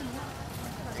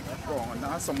còn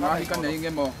nó sầm ngan cái này nghe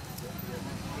mò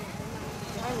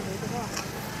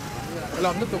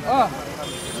làm nước tục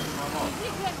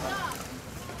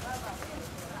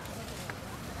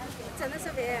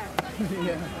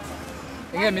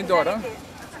nghe mình đổ đó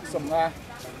sầm ngan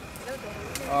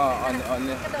ăn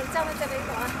này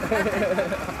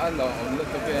ăn lẩu nước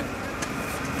tục kia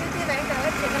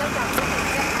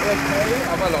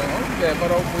apa lo? Ke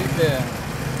baru pui ke.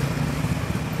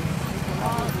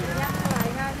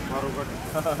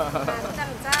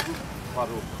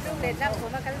 Baru.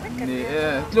 Ni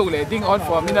lúc lệ đinh on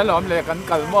form ni lâwm lệ cắn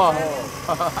cල් mò.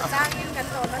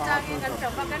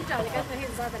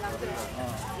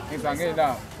 Ni sang nghe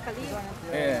da.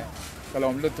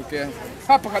 Kalau lâwm tu ke.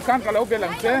 Ha pakatan kalau ke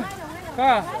lang ke.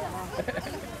 Ha.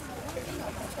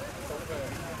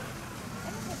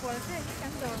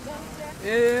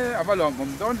 Apa lâwmผม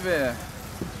ต้นเว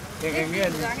เงี้ย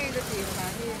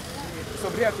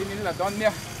sobre a tinin la donเนี่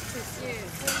ย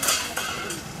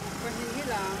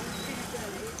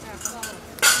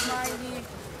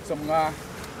สมงา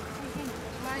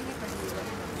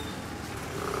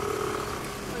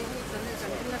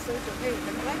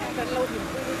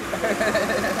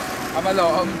apa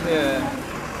lâwm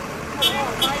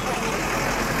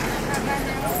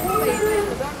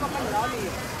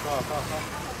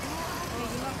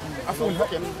phun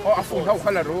phunเขาข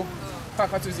ลารู้ข้า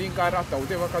เขาจะยิงการรับตัวเ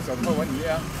ดี๋ยวว่าเขาจะมาวันนี้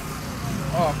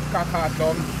ขาดล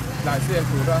มหลายเสีย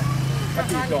ถูกละขา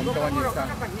ดลมตัวนี้ค่ะ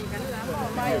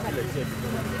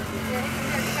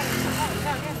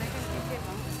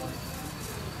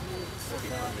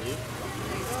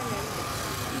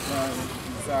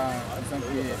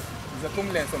จะตุ้ม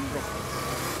แหล่สมรุก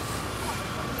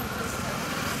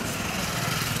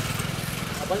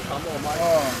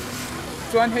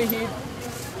ชวนให้ฮี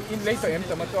อินเลยตัวเอ็ม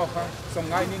ตัวมาตัวค่ะส่ง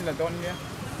ง่ายนินละดอนเนี่ย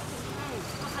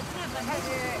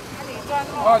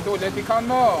ดูเลยที่ข้าง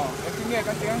นอกที่เนี่ย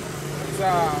กันเองจ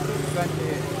ะ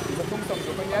ตุ้มส่งตั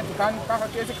วกันเนี่ยที่ข้างข้า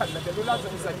เกี่ยสิขัดเลยจะดูแล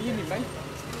จะดีนี่ไหม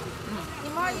อี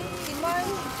ไม่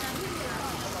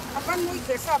อาปันมุ้ยเก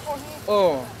ษาพอนี่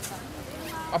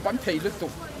อาปันเทลุตุ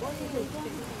ก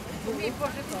มีพอ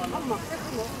จะต่อน้ำหมักได้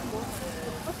หมด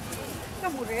ก็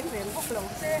หมูเรนพวกเรา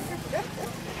เซ่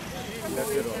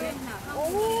โอ้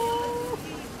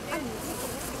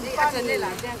นี่อาจจะได้หล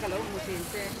ายแจ้งกันแล้วหมูเซน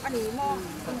เซ่อันนี้มอง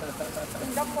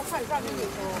ดำก็ใส่ก็ไม่ดี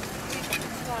โต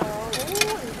โอ้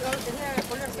เราจะเนี่ยค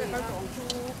นละเซ่เราสองชู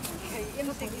ไอ้เอ็ม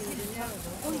ติกินเนี่ย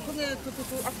คุณเนี่ยทุ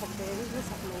กอักขระเดงคือ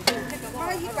สับโลไ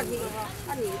ม่ยี่ปันนี่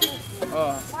อันนี้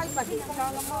ไม่ปันนี่ก็แ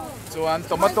ล้วมั้งส่วน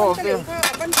ตัวมาโต้เนี่ย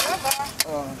ปันเยอะป่ะ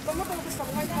ตัวมาโต้ก็ส่ง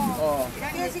ให้พ่อ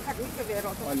เนี่ยสิขัดนี่ก็เวร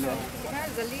อตัวเนี่ย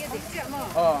จะเลี้ยเด็กเจ้ามั้ง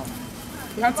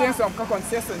ที่ฮันเจงสมก็คนเ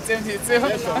สียสนเจงที่เจ้า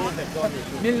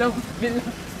มินเล่า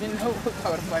เขา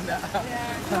มันอ่ะ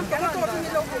กันแล้วตัวมิ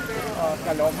นเล่าคนเดียว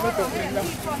กันล้อมไม่ตก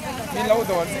มินเล่าโ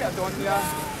ดนเนี่ยโดนเนี่ย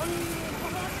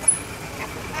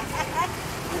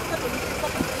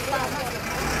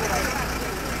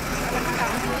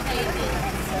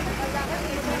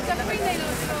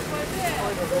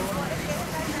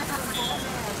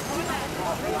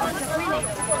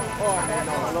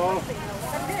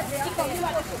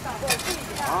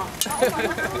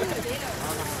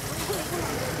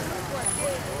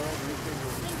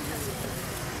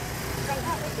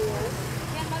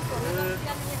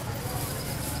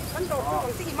มันโดดขอ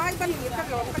งที่ไม้บ้านนี้ก็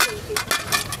ร้องก็ดี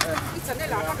อีฉันได้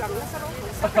หลานก็หลังนะสรุป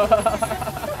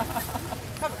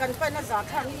ถ้ากันไปน่าจะ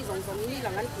ท่านี่สงนี่ห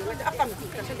ลังนั้นคือมันจะอัปมติ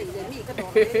กันเฉลี่ยนี่ก็โด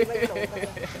ด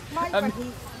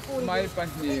ไม่ปัญ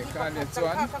หาการเลี้ยงจว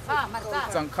น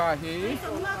จังค่าฮี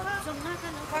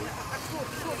看啊，出，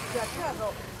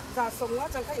 giả sống á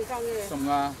chẳng phải rằng nghề sông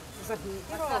nga giật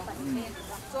cái đó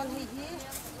cho hi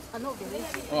anh nấu cái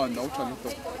nấu cho nó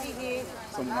tốt hi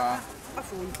sông nga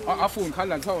phun khá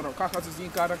là sâu rồi các gì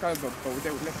cả các đồ tổ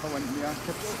đều lấy không ăn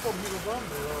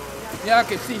nha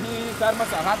cái gì cái mà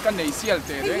sản cái này xịt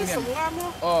thế đấy nghe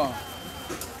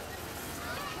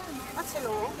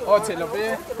chế lo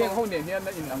về cái hôm nay nha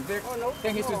nó in ăn về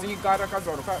cái gì gì cả các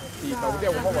đồ các thì tổ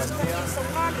đều không ăn nha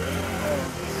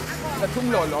là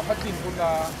thung lò lò phát triển cũng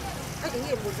là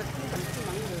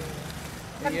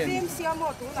cái phim xem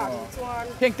một tú là chuan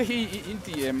hiện tại in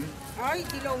TM ai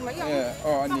đi lâu mấy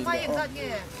anh đi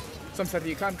xong sau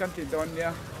đi khăn thì đón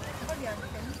nha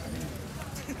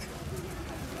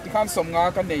đi khăn sống ngã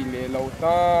cái này lệ lâu ta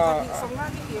sống ngã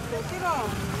đi kịp rồi chứ đó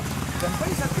bây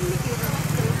giờ cái gì kịp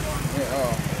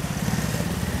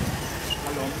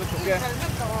lâwm itu juga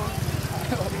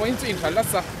mungkin itu inhalas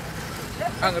sah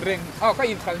angring cái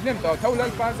inhal nem tau tahu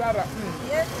lal BAZAR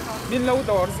min lau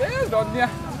dawr donnya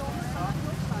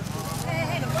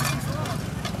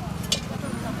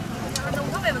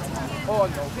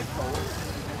no hit kau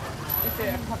itu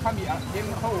kami yang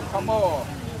kau kamu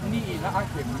ni nak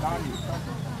akhir ni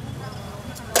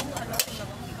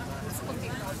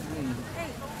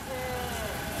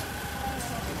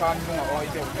kan bunga oi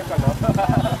deu ke kalau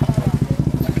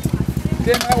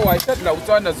den awai tat lau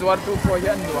chuan na zuar tu poi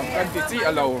an nuam kan ti chi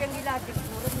alo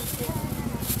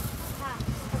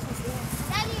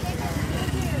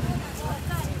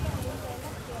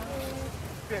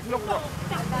pek lok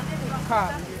kha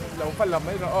lau pha lam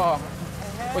mai ro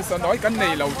oi so nói kan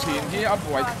nei lau chin hi a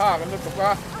buai kha kan lu tu ka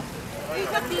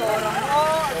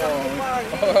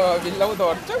bin lau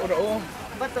dor chau ro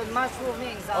bắt tuần mà xua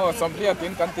mình som ria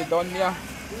tin kan ti don nia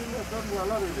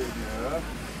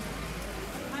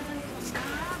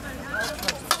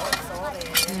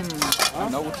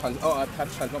nấu chal thắt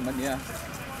chal của mình nha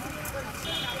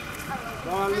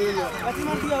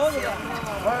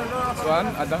chuan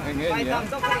adang enge nia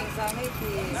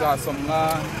za som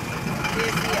nga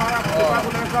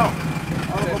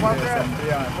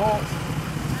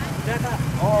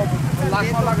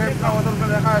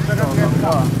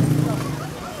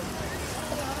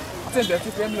trên để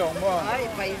chụp em lồng mà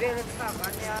phải về là thả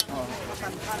bạn nha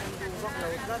cần thả em đủ góc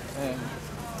đầu rất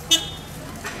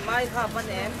mai thả bạn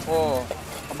em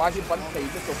mai thì vẫn thấy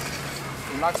tiếp tục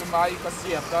là cái mai cái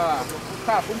xiết cả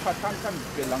thả cũng phải thăng thăng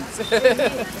về lăng xe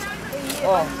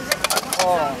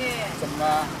chấm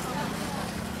mà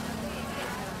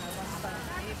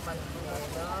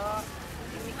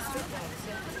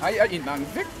ai in ăn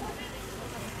vết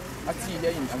chi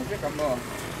in ăn vết cảm ơn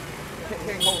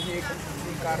heng hậu hi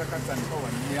cara kasan ko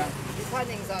wania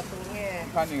paning za tu nge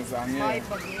paning za nge mai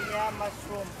pagniya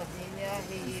mushroom pagniya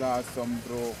hi za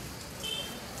sombro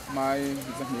mai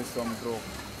za hi sombro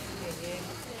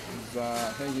za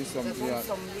hi sombria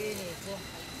somli ni ko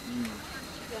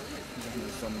za hi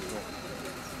sombro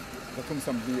ka tum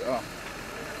sombi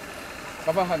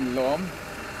ka ba han lâwm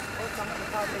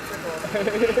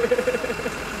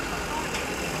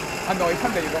anoi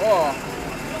than dei bo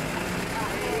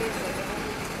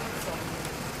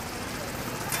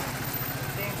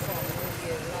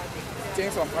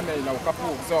chén sòm cái này là cặp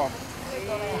buộc giò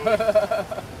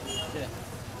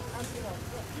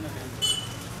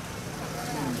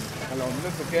cái lồng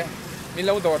rất ok mình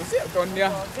lâu đỏ sẽ còn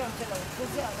nha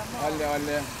ale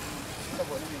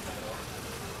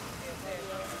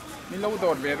mình lâu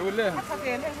đỏ về luôn lên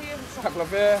thật là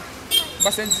về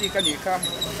bác sĩ gì cái gì cam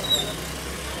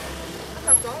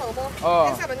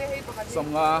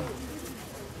sòng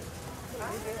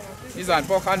đi dàn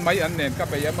po khăn mấy anh nền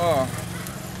cặp bây giờ mà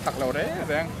thật lâu đấy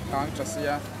đang kháng cho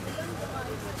xe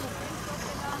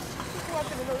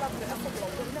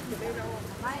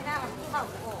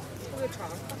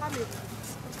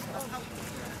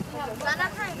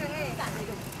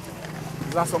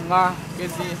ra sông Nga cái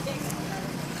gì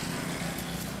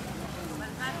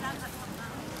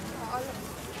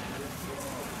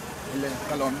lên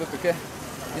cái lồng đó cái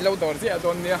đi lâu đỏ gì ở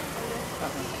đâu nè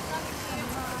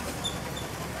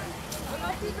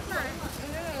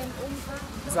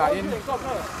Zah in.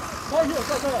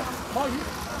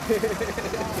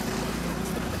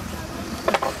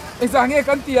 Zah nghe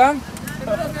con tiếng.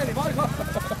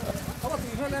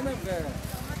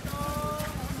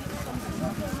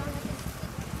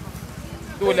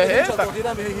 Đùa là hết.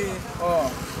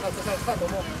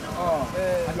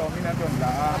 Anh lòm mình ăn tuần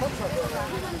là.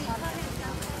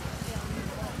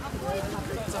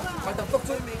 Phải tập tốc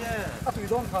chơi mình nghe. Tùy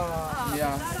don thà.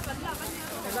 Yeah.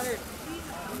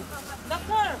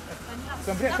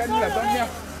 Sampai kan ni lah tuannya.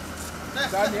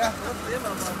 Dah ni ah.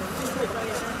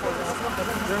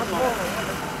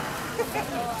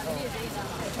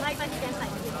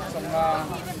 chungah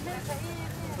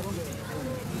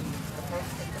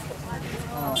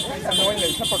anh nói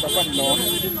này sắp có phần lốm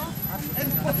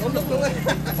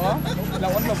là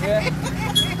ấn lục kia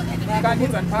การที่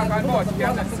สันพาการบ่ที่แก้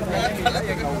นั่นสิได้มีได้เ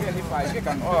องเราเรียนที่ฝ่ายด้วย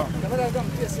กัน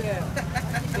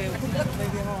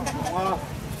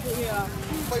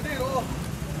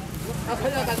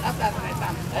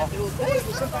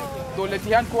ตัวเล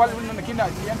ที่อันควอลมันกินได้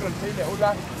ที่อันรถไฟเดี๋ยวล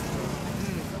ะ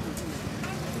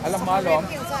อะไรมาหรอ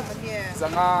สั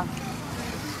งอา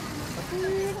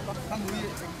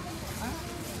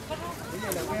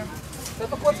แต่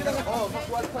ตะโกนสินะตะโก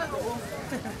น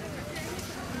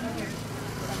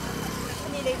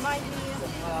นี่ได้ไหมนี่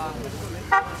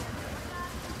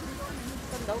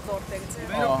ต้นดาวโดดเต็งเสีย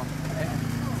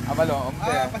เอามาหรอเ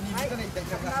ราเป็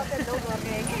นดาวโดดเ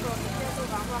อง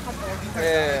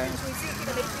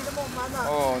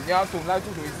ยาวสูงไล่ทุ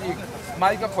กถุยซีไม้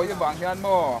ก็คอยจะวางที่นั่น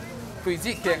มั่วถุย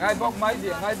ซีเก่งไอ้พวกไม้เ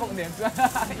ดี่ยงไอ้พวกเนียน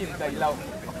อิ่มใจเรา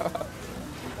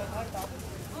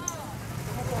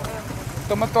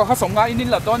ตัวมันตัวเขาส่งงานนี่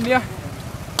แหละตอนเนี้ย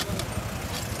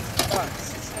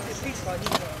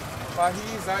ปาฮี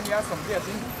ซาเนียสมเด็จจ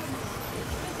ริง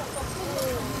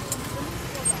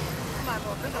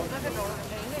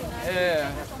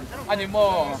อันนี้มั่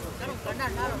ว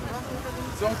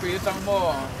ช่วงปีจังมั่ว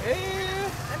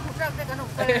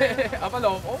เอาไปล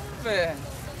องโอ้เว้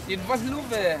ยินวัดลูก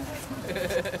เว้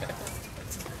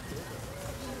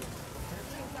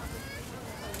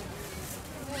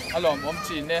อารมณ์อม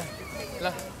จีนเนี่ยแล้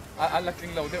วอะไรกิน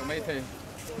เราเดี๋ยวไม่เท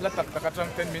แล้วตัดตะกร้า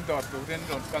เต้นมินดอดดูเรียนโ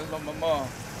ดนกันลมมั่ว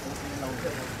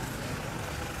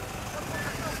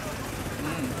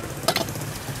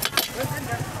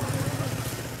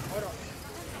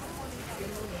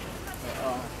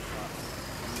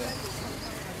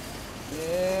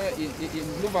in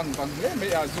lu bang bang le me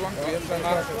a zuang pe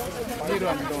na ni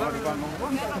ron do ri bang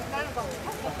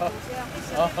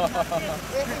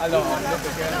alo le pe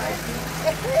ke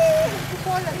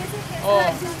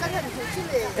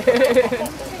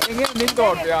nghe min do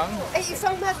yang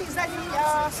xong ma ti za ni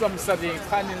som sa di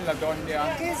khanin la don ya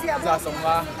za som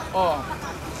la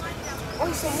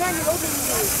ôi xong ma ni lo ni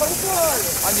không có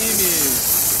ani mi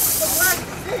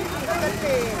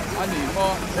anh mo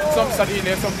som sa di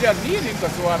le som dia ni ka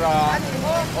suara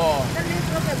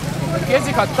ke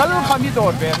si ka tal kha mi do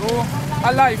be ru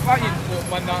alai fa in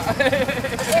mana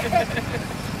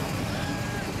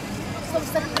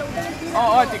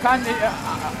thì khan đi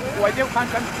quay tiếp khan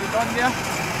kan ti don dia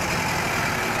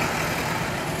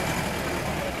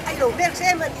ai lo ber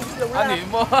xem mà đi lo ani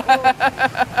mo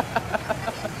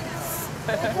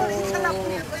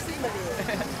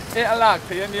alak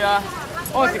thì nia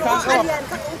thì khan anh em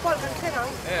các ông con kan khen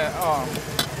không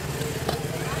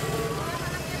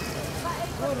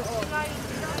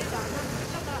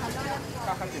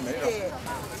các khan ti mấy rồi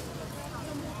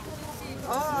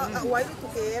quay đi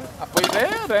tụi em bây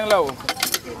giờ đang lâu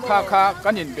kha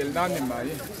cái nhìn bên đó nhìn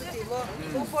mấy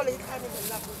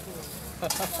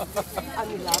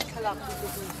anh là khá là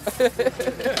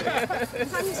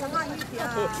anh sang anh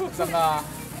đi sang à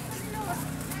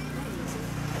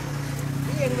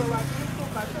yên rồi bạn tụi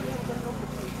bạn có những con nó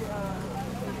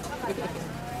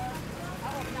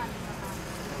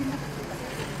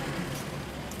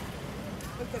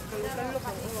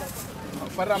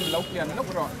param lauk yan lok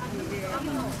ro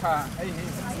ha ai hi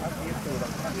tu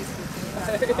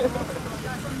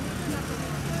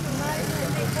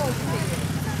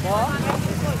ro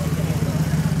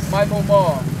mai mo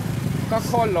ka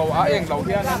khol lo a eng lo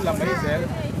hian an lam mai zel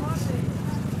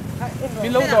mi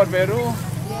lo dot ve ru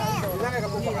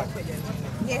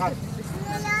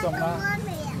song ma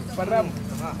param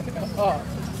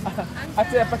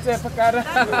ache pakar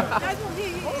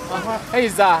ai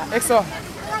za exo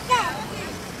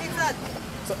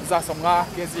za som nga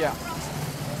ke zia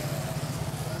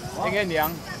enge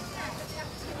niang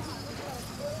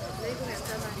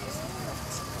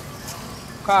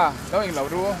kha lo eng lo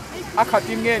ru a kha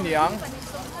tim nge niang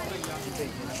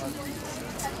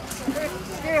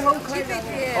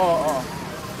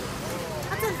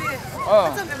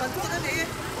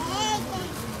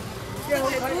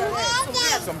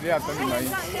som dia to ni mai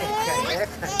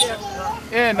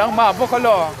nang ma bo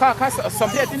khalo kha som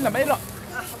dia tin la mai lo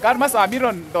kar mas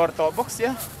amiron dor to box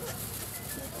ya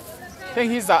heng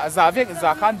hi za vek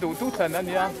za khan du tu than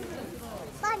ania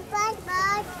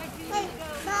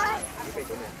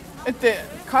ente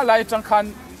kha lai chang khan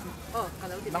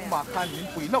nang ma khan min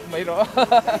pui lok mai ro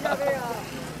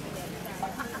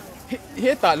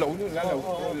he ta lo nu la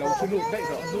lo thu lu dai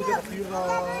ro nu de ti ro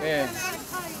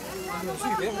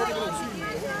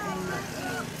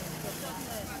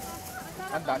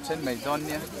ăn đã trên mày don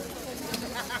nha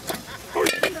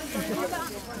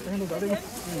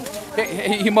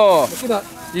hi mo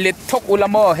lit thok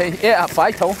ulamo he a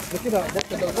phai thau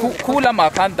khu lama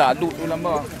khan da lut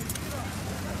ulamo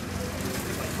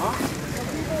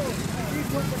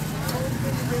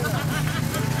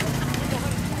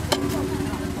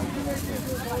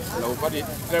lâu quá đi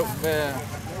rêu về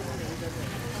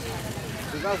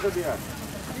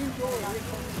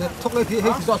thốc lên thì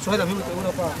hay thì xoay làm như thế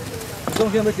nào pa trong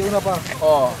khi mới tiêu nào pa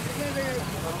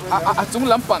chúng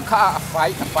lắm bằng kha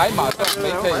phải mà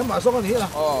phải mà số con gì à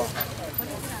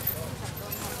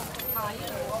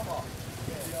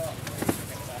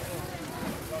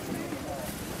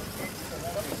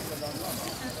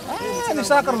ni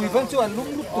sakar wi ban chuan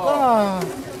lum luk tu ka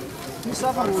ni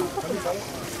sakar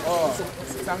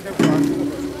sang đây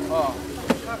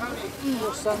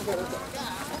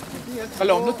cái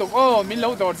lồng nó tục mình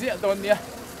lâu đỏ dịa đòn nha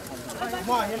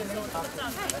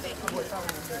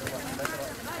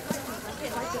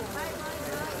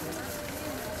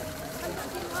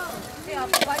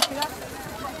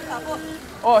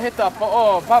hết tập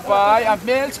bye bye à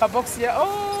mail chập bốc xia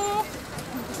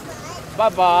bye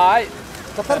bye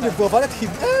katar mit bua vang thim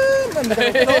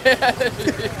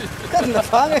kan la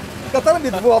phang katar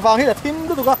mit bua vang hi thim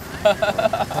du ka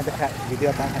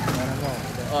video ta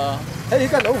hey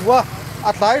ka lo bua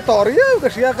atlai tori ka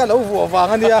sia ka lo bua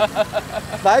vang ania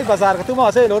dai bazar ka tu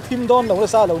ma se lo thim don lo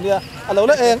sa lo nia a lo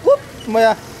la eng up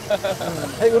maya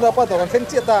hey una pa to kan fen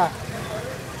chia ta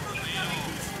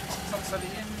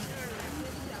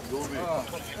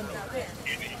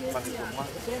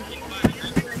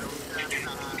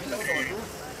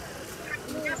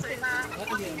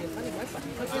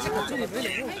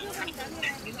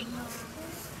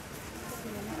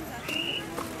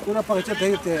kuna pa che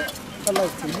te te kalai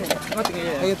thim ne ngat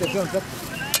nge ai te jon sak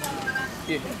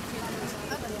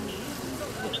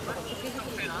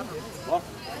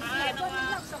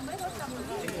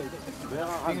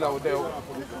Tiếng lâu đều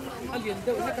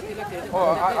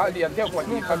liền theo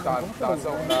quản lý căn bản ta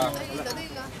zawng là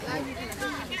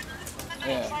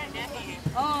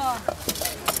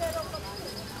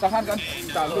ta han kan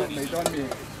ta lu nei don mi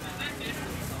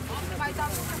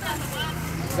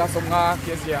ra chungah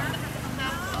kia ziah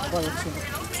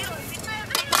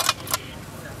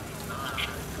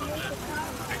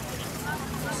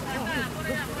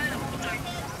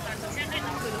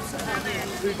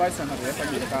tui vai sang re ta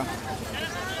mi ka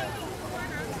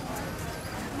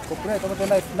kopre to to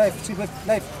life chi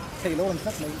life thei lo ran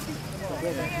thak nei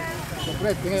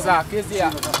kopre ke za kia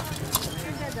ziah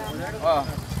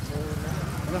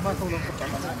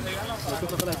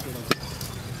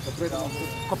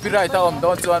copyright ta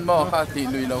don chuan mo kha ti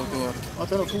lui lo tur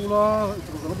to no kula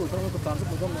to ko bo to tan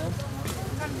ko dom no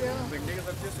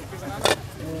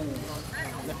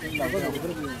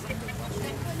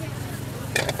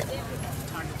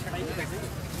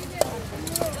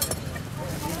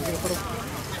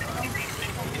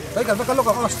đấy cả các lô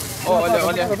cả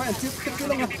ole tiếp cái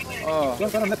lông này con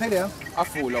cái này thấy đấy a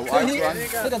fu lo ai chuan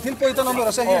cái đàn thiên poi to nó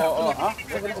là xe hả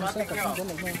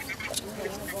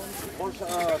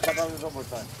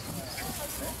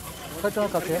cái cho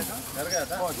cà phê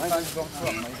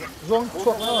zoang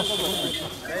chuột nó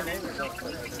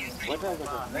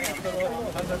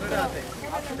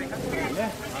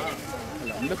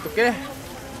lực tục ke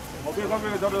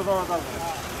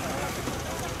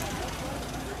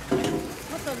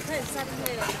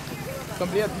tâm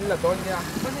liệt như là tôi nha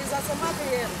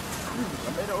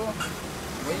mấy đâu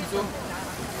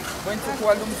quên chú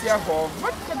qua lung xe hồ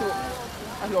mất cái đồ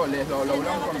anh lò lè lò lầu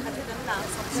lắm còn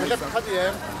sẽ lật hết gì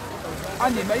em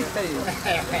anh nhìn mấy tỷ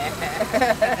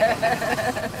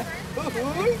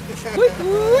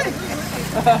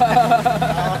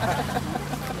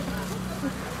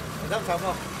đang sống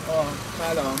không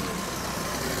sai rồi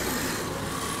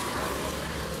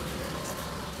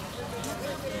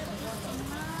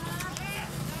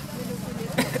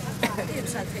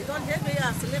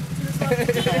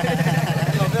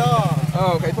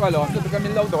cái toa lỏm cho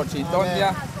mình lâu đột chỉ tôn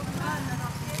nha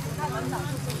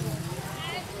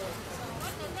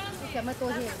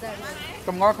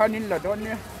cầm ngó khá nín là tôn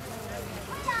nha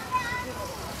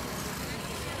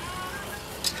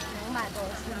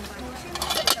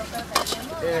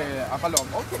cái lỏm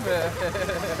ốc về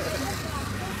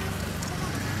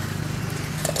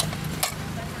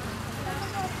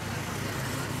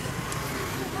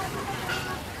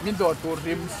min do tur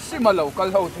rim sima lo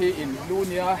kal ho thi in lu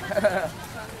nia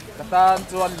katan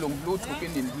chuan lung lu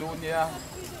thukin in lu nia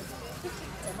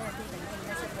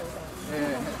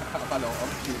ka lo om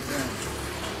thi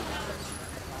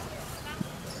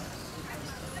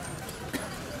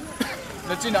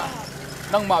na china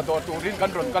nang ma do turin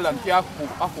kan ron kalan tia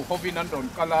ku hovin an ron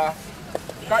kala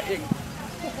ka eng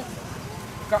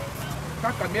ka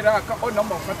kamera ka on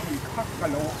mo ka ti ka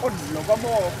lo on lo ga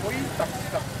mo koi tak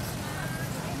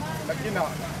lakina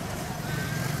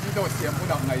do siam pun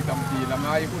nak ngai tampi la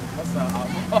ngai pun masa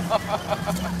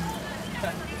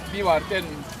bi warten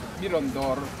bi ron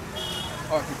dor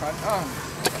ki kan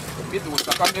bi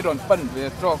duhsaka mi ron pan ve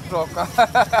trok ka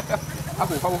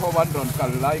aku kau wan ron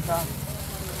kal lai ka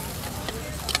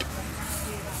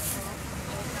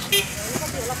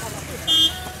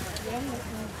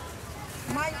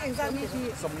mai yang sana di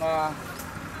semua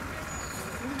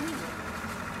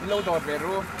lâu đột về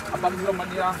ru aban lo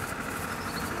mania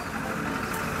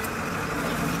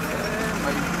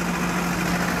mày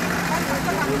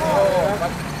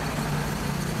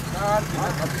kan kita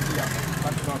tapi dia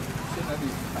kan sini di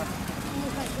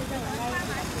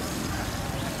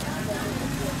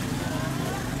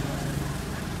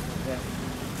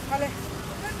Vale.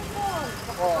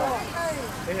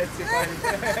 sih kan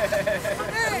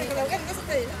Kalau kan cái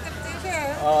seperti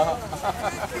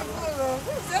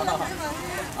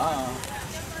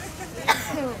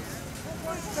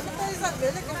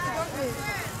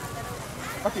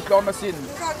Pati claw machine.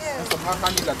 Semua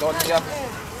kan di ladon ya.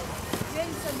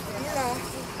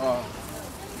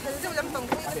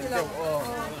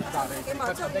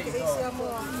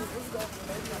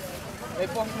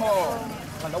 Phong mo,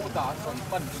 kalau dah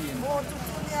sempat chin.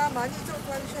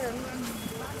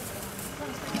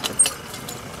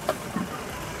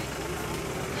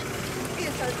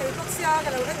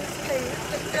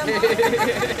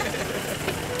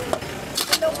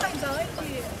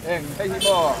 Thấy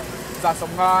mo, giả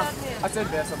sống nga, trên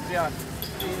về sống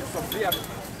riêng,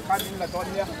 kan là con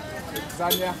nha, ra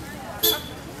nha.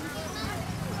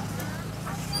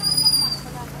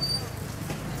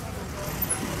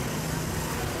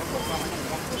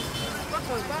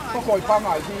 Có coi pha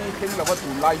ngài thì kinh là có tủ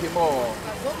lai thì mo.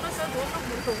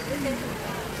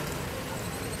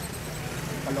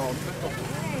 Alo, tiếp tục.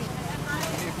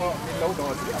 Đi có đi lâu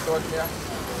đồ thì tôi nha.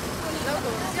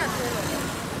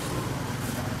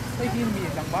 Thấy khi mình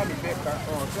đang bán mình biết cả,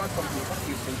 cho tổng gì các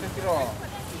kiểuสิ่งที่รอ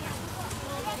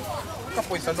ก็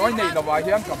ปล่อยสน้อยในละวาย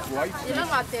ยังกับสวยเนี่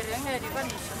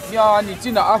ยนี่จี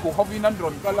น่าอาหูเขาวินันร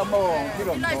นก็ละโมที่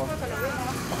รนตัว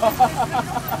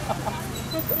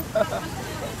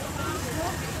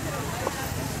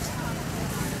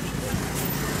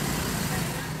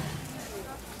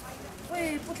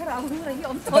Cái nào hư là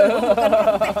hiểm thôi.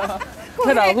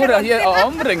 Cái nào hư là hiểm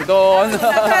ốm rình tôn.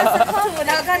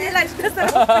 Nào cái này là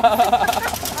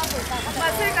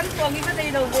mà xe cắn chuồng cái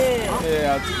đây đâu về.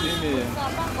 Dạ, chị mình.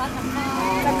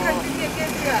 Tầm khăn kia kìa.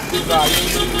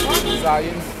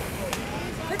 Zain.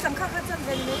 Cái tầm khăn chân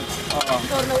về nữa.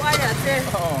 Còn đâu ai à xe.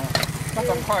 Các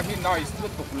tầm khăn khi nói rất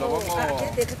tục lâu mà.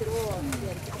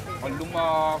 Còn lúc mà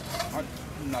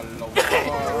là lâu.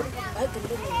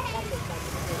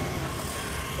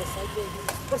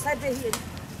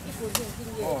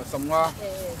 Semua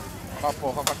apa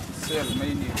kakak sel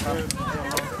main ni kan.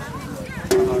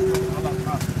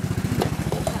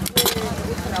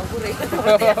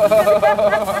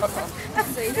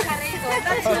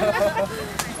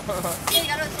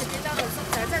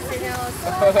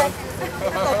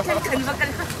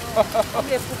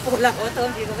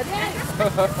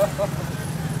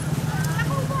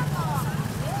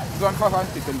 Tuan kau kan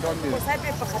tiken tuan ni. Saya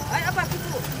pakai. Ay apa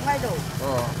itu? Ngai do.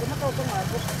 Cuma tahu tu mah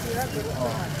kira kira.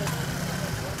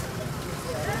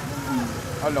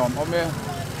 LAWM ome.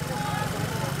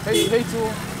 Hey tu.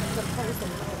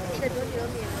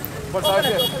 Bosai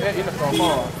dia. Ini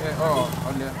kamu.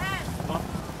 Ane.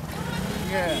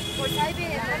 Ye. Bosai be.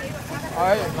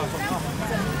 Ay.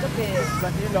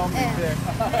 Jadi LAWM dia.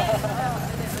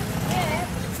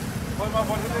 Kau mah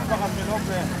boleh pakai minum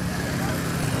be.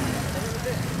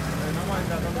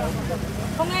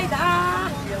 Không ngay đã.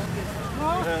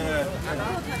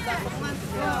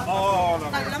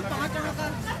 Tại lắm có cho nó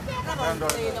con. Các bạn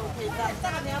về đầu thì tại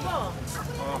ta nhớ bỏ.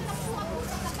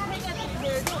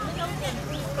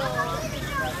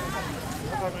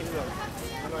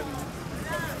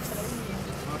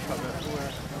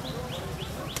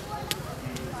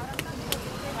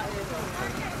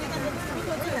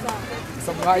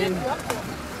 Sống ngay.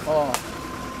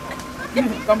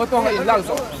 Tama to ka ilaw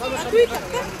so.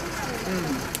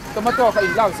 Tama to ka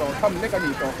ilaw so. Tham le ka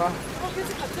ni to ka.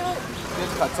 Ke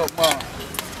ka so ma.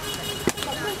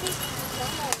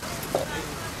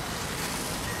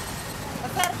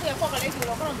 Pasar tiempo con el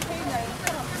kilo con pina.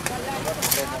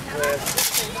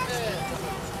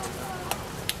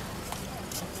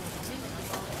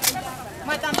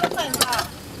 Mai tam tất cả.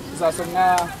 Za so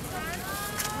nga.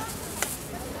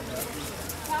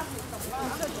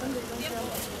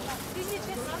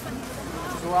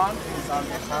 chuan sang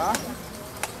cái khá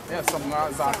e som nga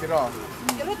za ki ro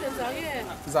cái lúc tiền giang nghe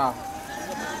za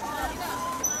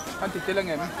anh thích tên là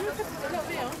nghe cái lúc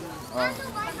này ờ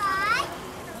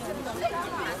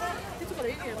cái chỗ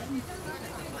đấy kìa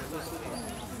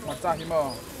mặt cha hi mo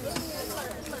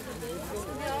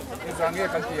cái za nghe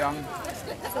cái tiếng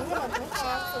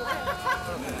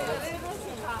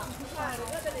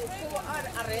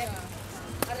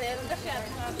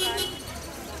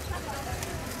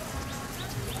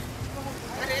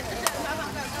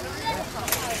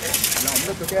làm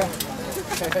được tụi kia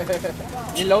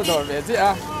đi lâu rồi về chứ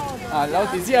à lâu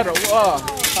thì ziah rồi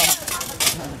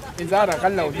in ra là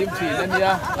căn lầu thêm thủy lên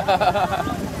nha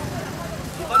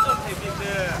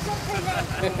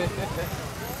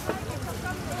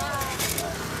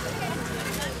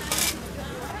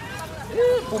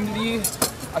bùm đi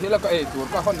à thế là cái chuột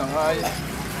qua con thằng ai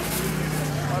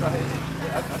ở đây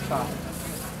ăn sao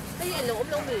cái gì lỗ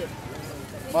lông mì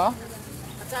mà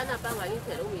cha nào ba ngày như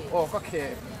thế lông mì ồ có khe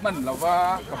mình là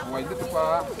va gặp quay đứt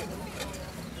qua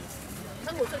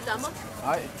thằng ngủ sôi chấm á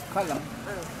ai khá lắm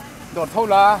đột thâu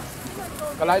là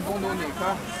cái lai bông nuôi này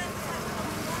cả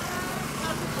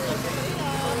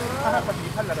ha cái gì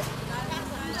khá là được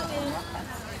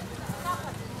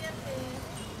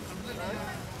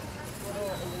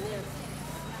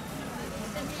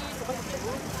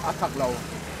thật lâu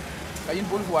cái in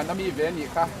bốn huan nó mi về nhỉ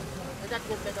cả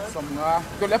sầm nga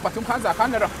tôi lấy bắt chúng khán giả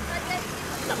khán rồi đó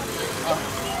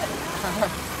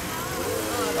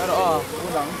rồi u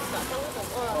đắng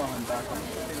hình ta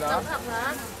thì là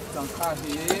chẳng khá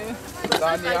thì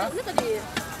ra nhá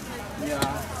nhá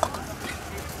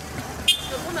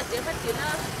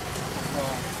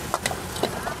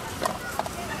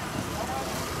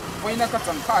vậy nó cái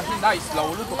chẳng khá thì nice lâu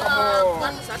luôn tụi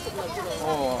con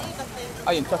ô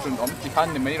ai chắc chắn chỉ khán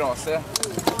thì mấy rồi sẽ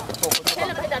thế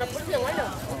là bây giờ nó cũng riêng ấy rồi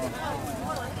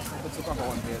tôi có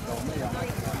hồn về đâu mấy à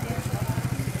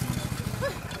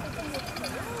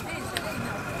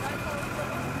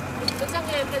tôi chắc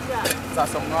em bây giờ dạ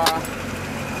sống à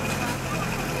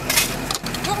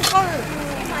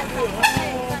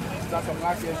dạ sống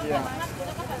à kia kia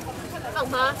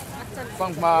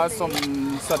vâng mà sống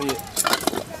sari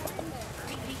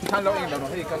than lâu anh đâu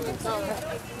hay cần được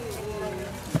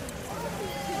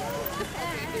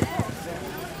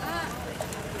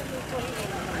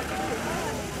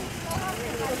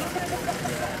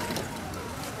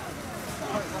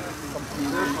không khí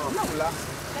lâu lắm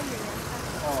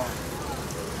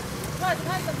thôi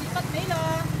tầm gì bắt mấy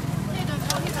lo thế là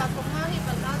có khi là cũng ha thì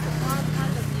phần đó cũng ha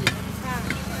được gì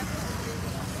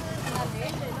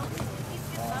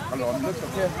cái lon nước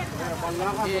kia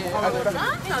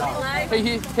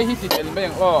hay thì tiền mấy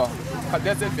thật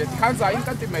ra sẽ biết khán giả những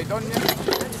cái tiền mấy đón nhé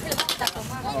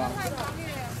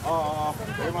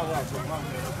cái mà là chủng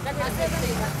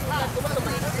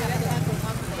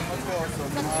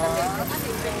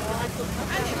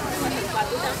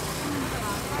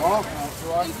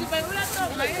chuan chị phải uống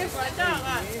nước mấy cái quả trà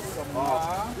à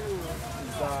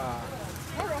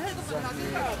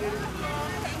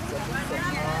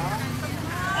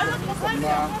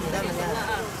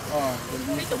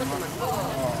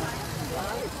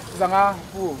rằng à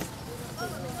hu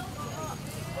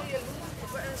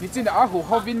你真的啊胡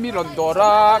后边咪轮到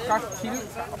啦，các thiếu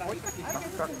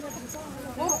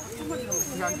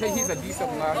ngang thấy hi đi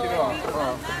sông à cái đó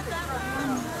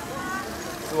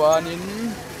chuan in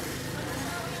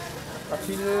các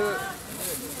thiếu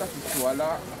các chuan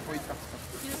là hơi các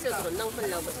chưa rồi nâng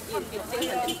phần nào mà yên yên tinh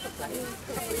thần đi tập lại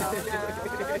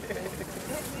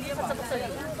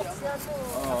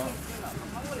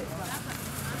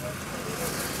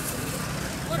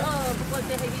con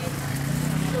thế hay đi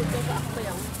tôi cho các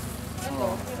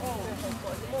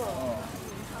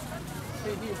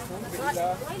bạn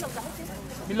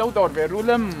mi lâu đột về ru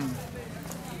lắm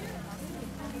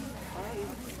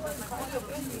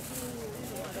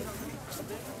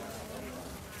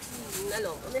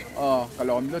cái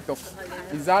lòm liên tục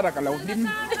ra là cái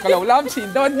lẩu làm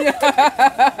chín đơn nha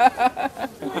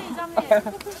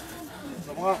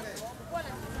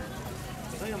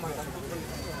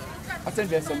ở trên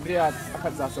về sông Riyadh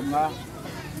akan ra sông Nga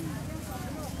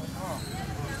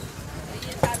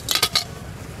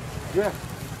yeah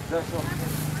that's all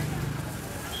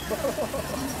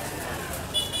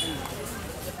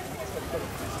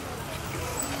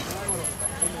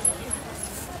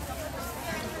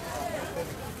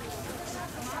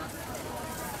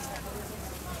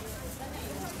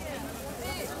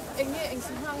anh nghe anh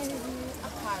xin hang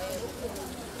anh phải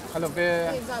kalau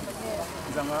về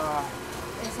rằng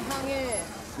anh xin hang nghe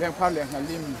yang pha yang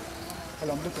ngalim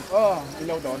kalau betul di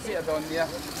lâu đó sẽ đón dia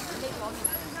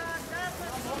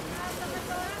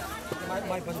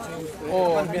โอ้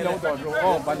มีเราต่อรู้โอ้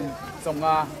บันสง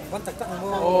าบันตักตัก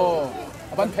โอ้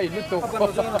บันไทยลุตุก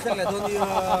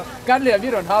การเหลี่ยมมี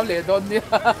รองเท้าเหลี่ยมโดนเนี่ย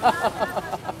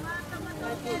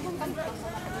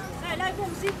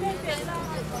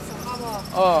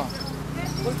อ๋อ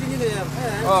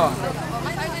อ๋อ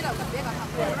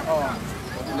อ๋อ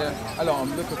เนี่ยอะไรอม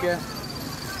ลุตุกเนี่ย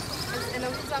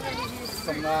ส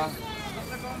งา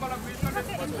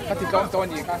คติกองตัว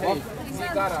นี้ก็ให้ซี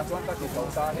การ์ส่วนคติตัว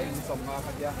ตาให้สมมาค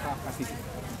ติคติ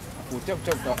ผู้เจ้า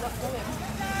ก็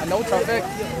อันนู้นทราฟิก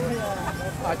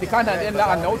ที่ข้างนั้นเองละ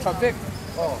อันนู้นทราฟิก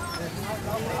โอ้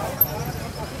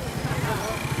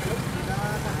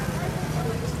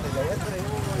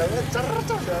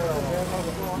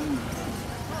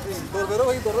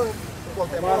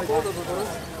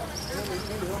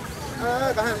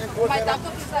Mai tao có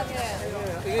pizza kìa.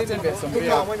 cái trên bệ sầm bia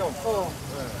khăn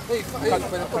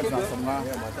sầm nga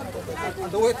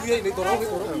đâu hết tuy này tổ đâu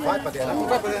phải Pathian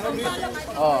cái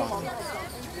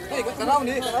nào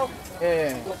nè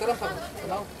cái nào cái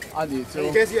nào anh đi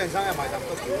chú cái gì anh sang em买咱们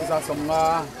都ra sầm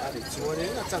nga đi chú này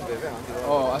那真的非常的哦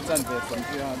真的上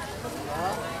边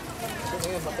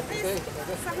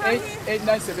 8974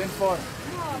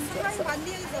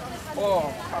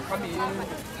哦他们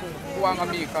kuang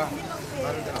ami ka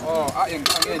oh yang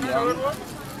piangin yang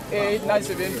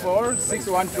 8974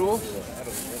 612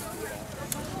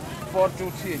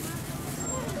 423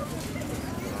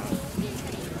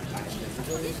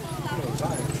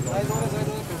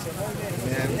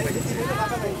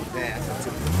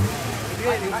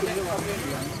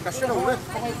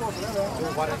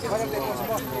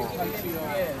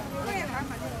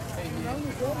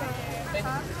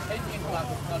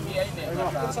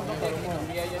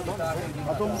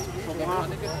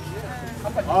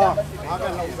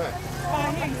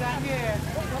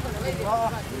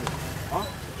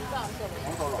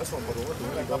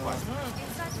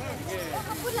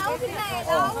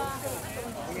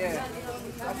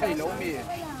 thầy lỗ mì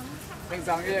bên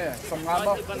rằng kia sòng ngon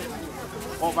không?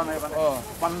 Ồ bằng này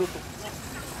bằng lụt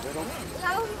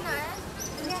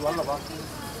Chuan là bao?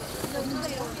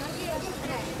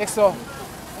 EXO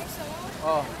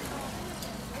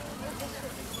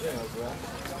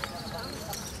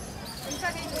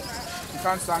ก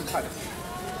ารสร้างขัด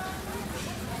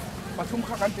ปทุม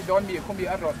ข้ากันติดดอนมีคงมี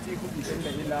อร่อยที่คุณมีเป็นแบ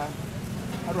บนี้ละ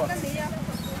อร่อย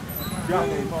ยาก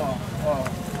เลยพ่อ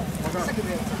จะถูกเ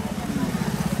ลย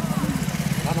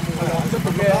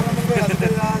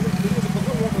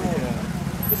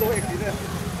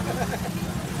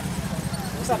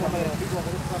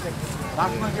รั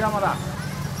กมันกี่มาละ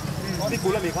นี่กู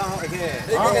แล้วมีข้าวไอ้แก่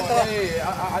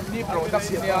อันนี้โปรดัก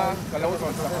ชั่นเนี่ยก็เราสอ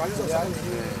นสักวันเนี่ย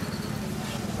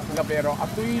กับเบรออั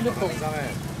ตุยลุกตรง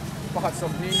ประคัดส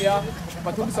มนี้เนี่ยป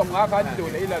ทุมสมงาการดู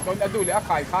เลยแหละตอนดูเลย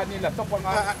ขายข้านี่แหละต้องปังง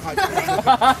า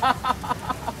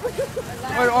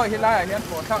โอ้ยเห็นไรอย่างเงี้ย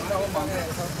ปวดทั้งเราบัง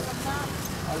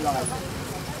อะไร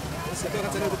สิ่งที่เขา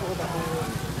จะได้ดูก็แบบ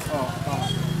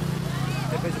เ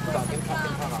ดี๋ยวไปจุดต่างเป็นข้า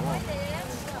วหลาม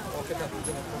นั่น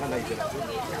อะไรจะ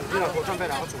นี่เราคนทำไป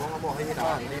แล้วเขาถูกว่าหม้อให้ด่า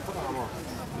นี่พวกเราหม้อ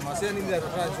มาเส้นนี่เดี๋ยวเ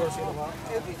ราช่วยชิมมา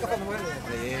ก็ทำมาเนี่ย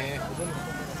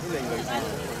นี่เลย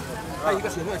ไอ้ก็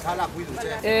ส่วนด้วยชาลักวิดูเจ้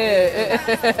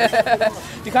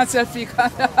ที่ข้างเซลฟี่ข้าง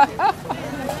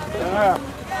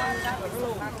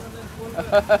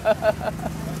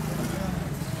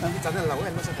真係流人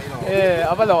乜出嚟咯？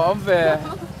阿不流咁啡。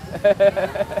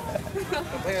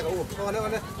睇下老，我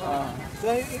咧，所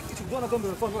以全部都咁樣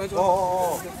放過嚟做。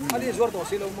啊呢ZUAR多少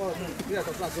咯？呢個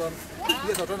做ZUAR，呢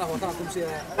個做那好大公司啊。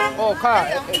哦，卡，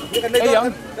ไอ้ยัง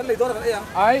กันเลยตัวกันไอ้ยัง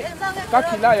ไอ้กัก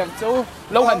ขี้ละยังจู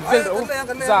เราหันเฟลรู้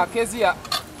จ่าแค่สิอ่ะ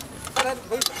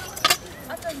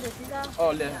อ๋อ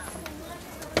เลย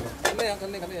กันเ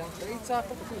ลยไอ้จ่า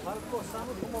ก็คือหาก็สาม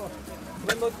ดูมั้ง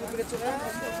มันโดนกูเป็นจุด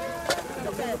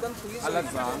อะไร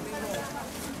จ้า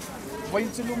วัน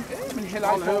จุลุมมันเฮลา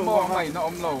โตมองใหม่นะอ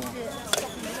มเรา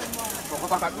ปก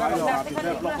ติเราติดเ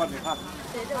รื่องล็อกวันเลยครับ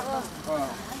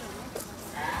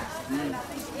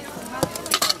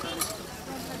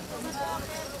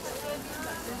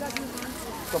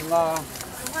สมงา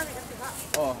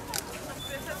อ๋อ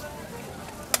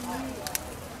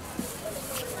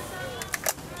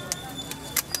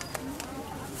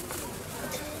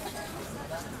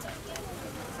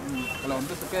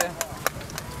lâwmthu ke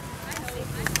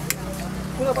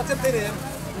kuna patset te ne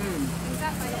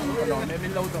lâwm ne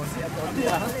min lo to sia to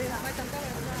dia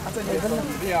acha ne ban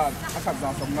dia akat za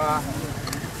somma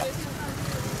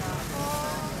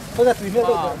ko da tui me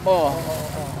lo bo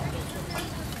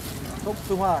thuk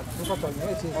tuma thuk to ne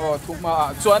chi thuma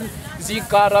chuan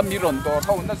zikaram ni ron to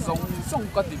thau na zong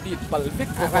ka ti bit bal vik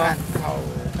ko wa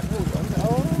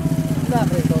na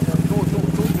re to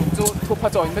thu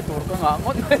phát trôi mấy tuổi có ngã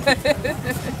ngót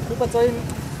Thu phát trôi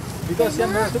video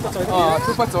xem nữa thu phát trôi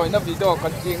thu phát trôi nó video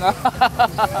còn gì á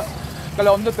cái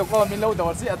lâwm nó tụi con mình lâu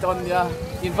đó sẽ chọn nha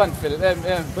in văn phim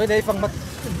em với đây phần mặt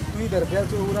tuy đẹp theo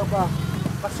chú đâu qua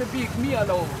bắt sẽ bị mi à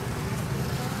lô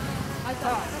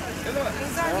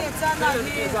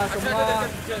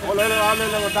Oleh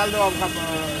dal doang kam.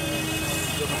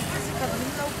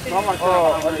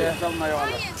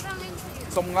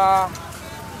 chungah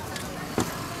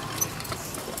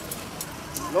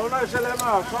Lo na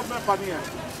selema Chawhmeh Pathian.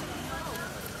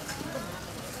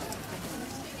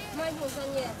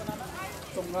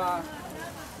 chungah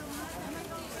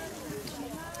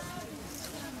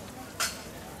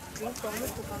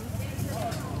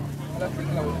ada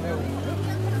thinlung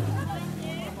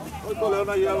Oi to leo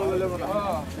na ya lo leo na.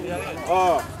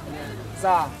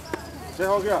 ZUAR Se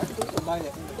ho gaya.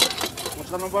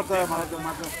 उसका नंबर था हमारा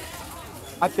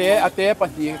ate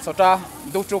pahni sota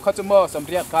du chu khachumo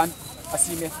samriat kan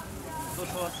asi me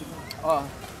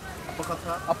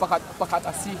apakat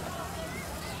asi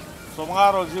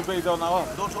Somngaro jibe ida na wa.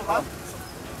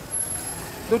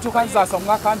 du chu kan za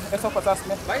somnga kan 150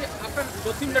 me भाई अपन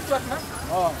 2-3 मिनट बाद ना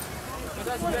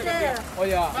oh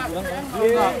ya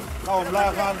Kau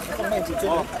melakan.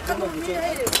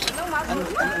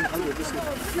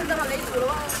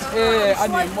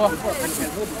 ani mo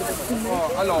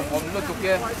alom om lo tu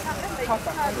ke kha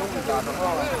ta kan lo ta do no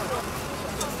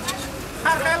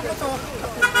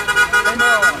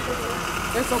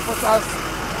 150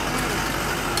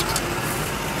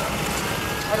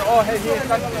 Aduh, oh, hey,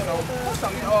 kan no.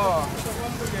 Sang ni, oh.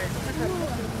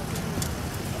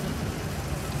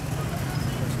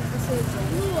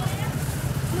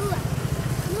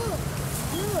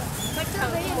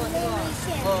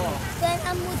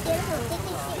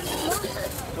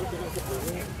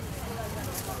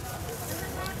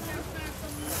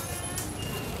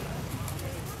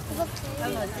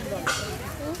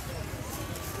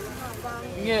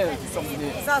 Nghe sông gì?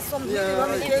 Ra sông gì?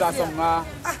 Ra sông à?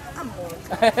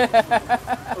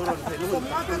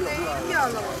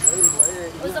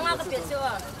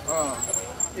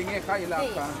 Nghe khai là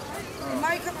cả.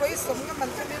 Mai cái quấy sông cái mình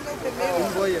cái bên đâu bên đâu.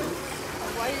 Không vui vậy.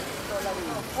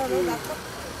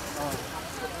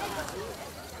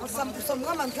 Sông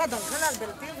cái mình cái đằng cái là bên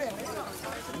phía về.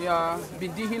 Nha,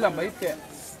 bình đi hi là mấy tệ.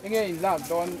 Nghe là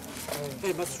don.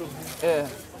 Mushroom.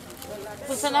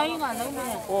 Kusanawin nga, lawm mo.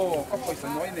 Oh, có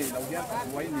phải nói này đầu tiên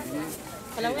quay này.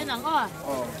 Kalawin lang ko.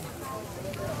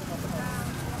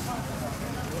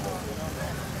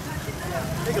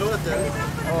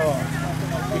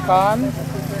 Ikan,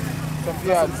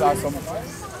 Sophia za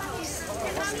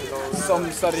som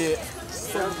sari,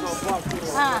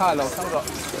 kalau sang ro.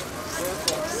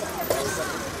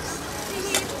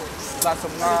 Za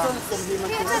som nga.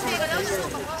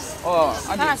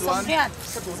 Anh chuan.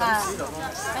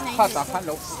 Khát ta khát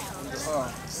lâu.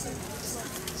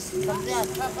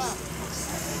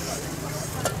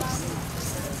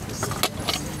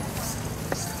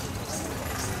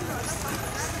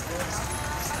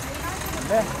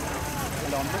 Đây,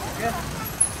 lòm nước kia.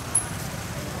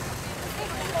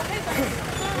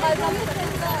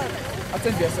 Ở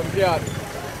trên biển sông kia.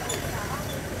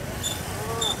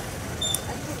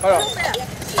 Rồi.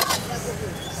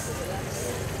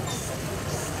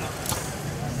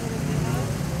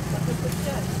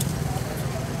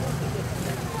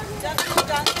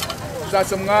 Ra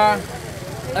sông nga,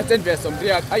 ở trên biển sông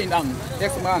kia ai nặng,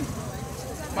 đẹp sông ngang.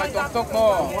 Mai tóc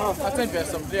mò, ở trên biển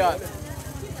sông kia.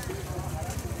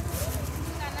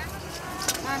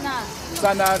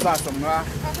 Sana za chungah.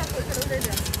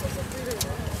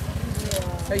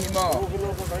 Hey mo.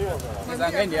 Za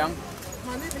ngai niang.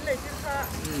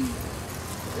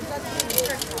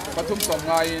 Pathum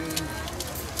chungah in.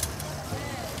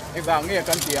 Za ngai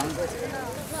kan tiang.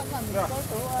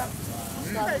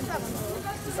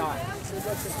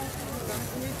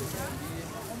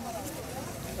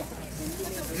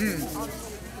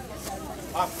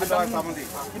 Kita sama di.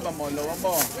 Iba mo lawm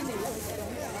mo.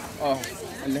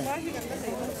 Anh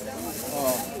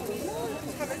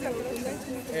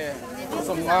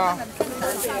chungah.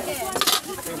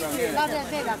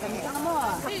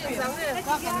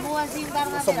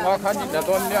 Chungah kan ni dah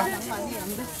don dia.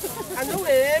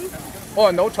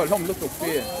 Oh, nấu chổi lông lúc tục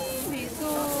đi.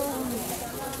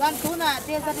 Gan thu na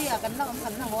TREASURY kan lang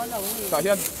kan na ho lo.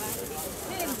 Pathian.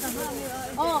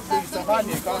 Oh, Sakha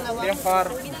ni ka lengkar.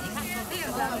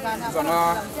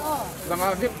 Zanga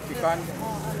hip ikan.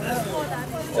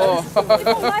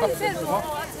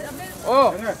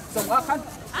 Oh, chungah kan.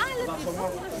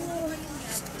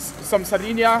 Som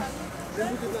sarinya.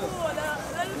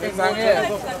 Zange.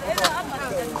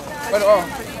 Pero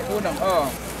punang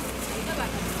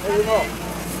Pakadin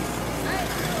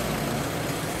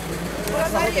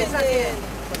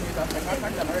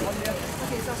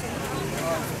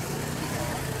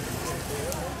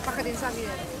sa amin.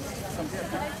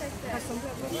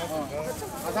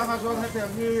 Ada ka so hete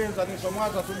ni zani soma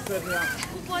za tum pe niya.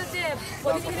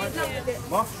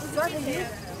 Mo?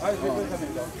 Ai ko ka ni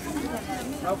lo.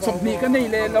 สมนีก็นี่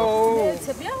เลยเรา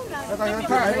ถ้า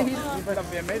ให้ไปทำ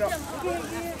เบียร์ไม่หรอก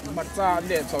มัดจาเ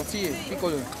ลียดสองที่พี่กู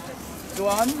จว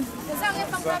น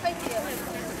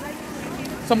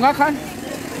สมงาคัน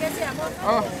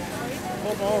อ๋อ Mo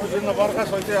jin na barka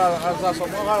so te za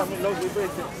soma ga mi lo ji pe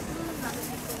te.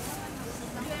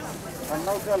 An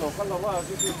lau ka lo ka lo wa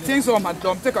ji ji. เชียงสวมหัดด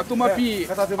อมเจ้ากับตุ้มปี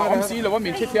ออมซีหรือว่า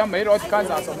มีเทียมไม่รอการ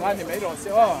สะสมงานนี่ไม่รอเสี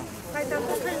ย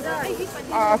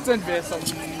เจนเบสม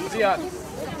เจีย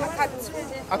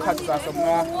อาขัดสะสมง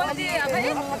าน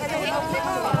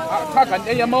ถ้ากัน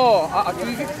ยามอจุ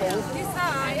ยเขา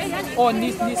โอ้นิ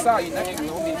สาอีนั่นเองโน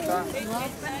นิสา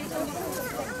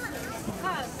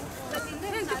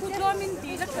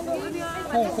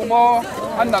คู่มอ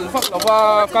อันนั้นฟักเราว่า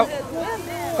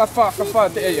กัฟ้า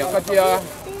เตะอย่างกัดีย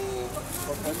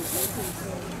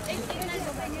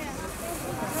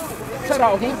ถ้าเรา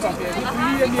หูจังเดียที่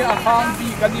นี่อาหารดี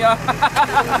กันเนี่ย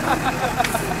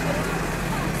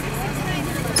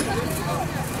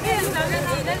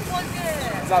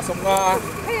สะสมงา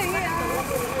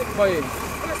ไม่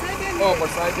โอ้บด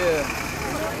ไซเดอร์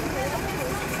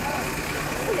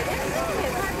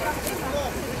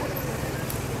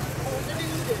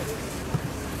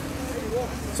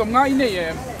สมงาอีเนี่ย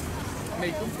ใน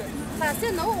ตุ้ม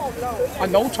อัน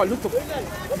น้องชอลุตุก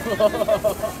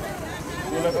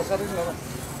Ni la ka sa rin la.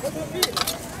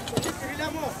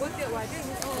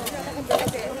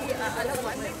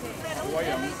 ว่าอ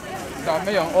ย่างด่านไ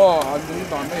ม่อย่างอ้ออันนู้น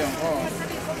ด่านไม่อย่างอ้อ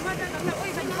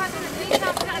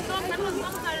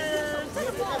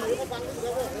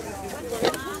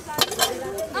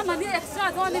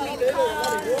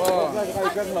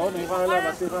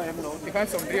ที่การ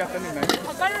สมเรียตั้งนี่ไหม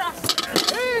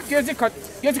เกี่ยจิ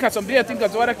ขัดสมเรียติ้งกับ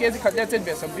จัวระเกี่ยจิขัดเลี้ยเจนเ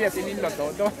บียสมเรียที่นี่หลอดโต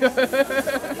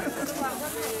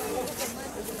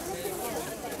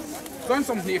ก้อน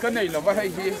สมนีก็ในหรอว่าให้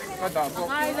ฮีก็ด่าบอก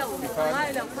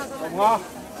ผมว่า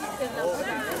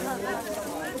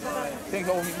เต็งเข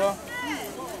ามีมั้ย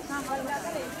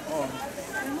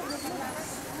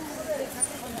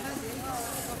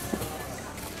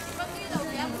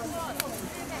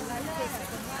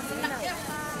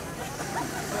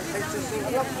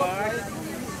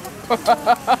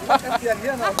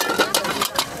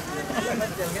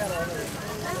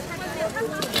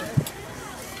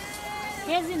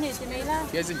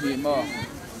Gezin mo.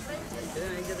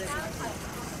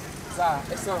 Sa,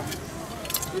 eso.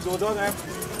 Dodo em.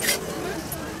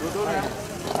 Dodo em.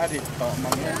 Adi, to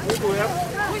mangya. Dodo em.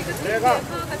 Lega.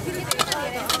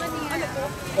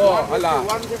 Oh, ala.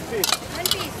 150.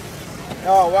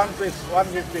 Yeah, 1 piece,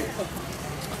 150.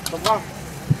 Come on.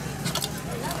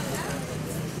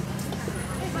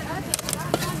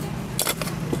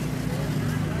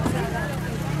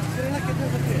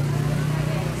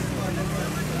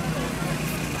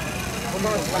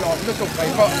 Kalau itu tuh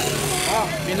kayak kok,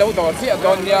 bilau dawr sih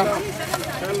adonnya.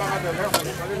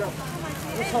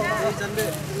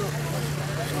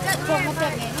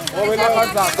 Oh, bilau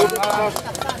ada tuh,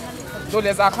 tuh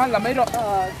lihat akan lama itu.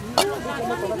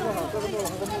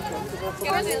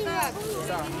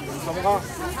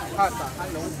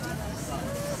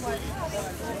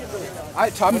 Ai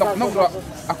chạm độc nóc rồi,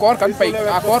 akor kan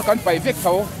phải viết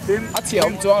thấu, chiều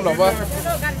hôm chuông rồi vợ,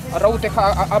 rau tê kha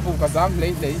abu cả giang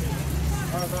lấy.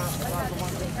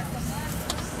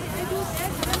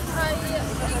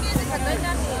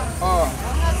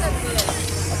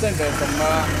 Trên về tầm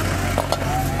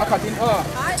khả tin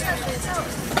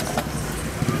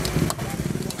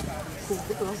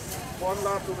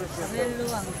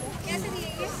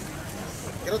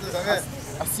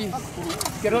Así,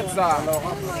 quiero ZUAR.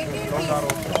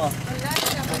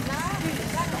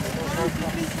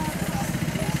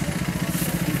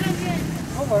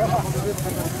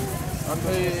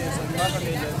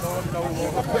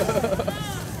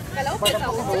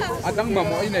 Adang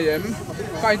mamoy na yun.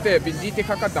 Kain te bindi te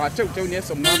kakada chow niya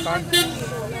summa kan.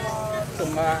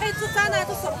 Summa. Hey, tu sana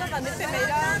tu summa man pe mai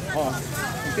la. Oh,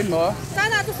 tin mo?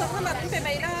 Sana tu summa man pe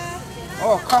mai la.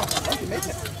 Oh, ka.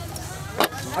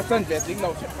 Asan be ting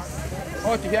lo.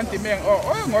 Oh, ti hian ti meng.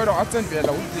 Oh, ngồi đó asan be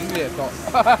lo ting le to.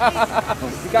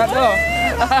 Ti kan lo.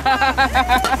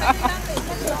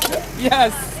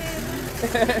 Yes.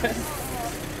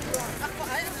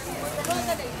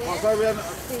 Sao bên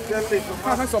tiền tịch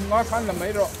Hai sầm ngó khăn là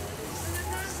mấy rồi.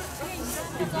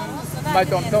 mai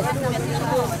tom to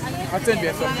a chen be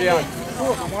som dia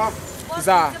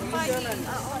za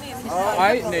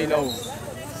ai nei lo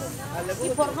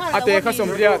ate kha som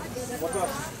dia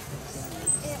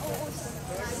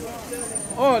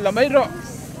la mai ro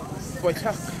boi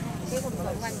chak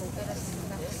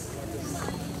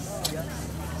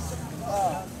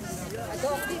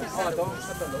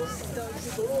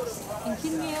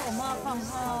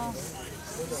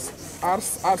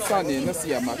arsa ni na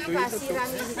siama tu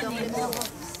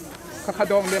kha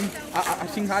dong lem a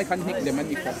sing hai khan hik lem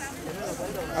ani kha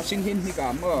a sing hin hi ka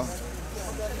mo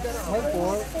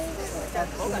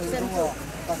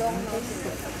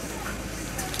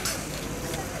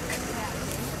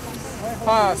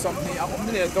ha som ni a om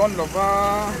le don lo ba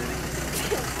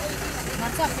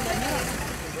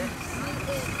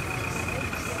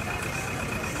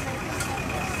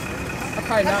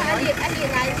khai na anh này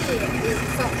thì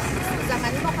rằng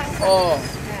anh có khăn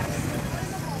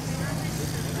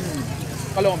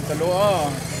cái lồm từ lúa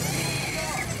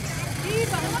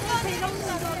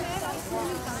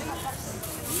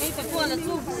cái cua là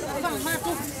chú bằng ma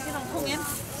chú cái đồng không em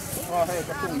hay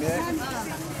cái thùng đấy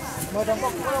mà đồng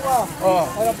bốc có đâu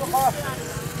hay là bốc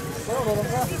có đâu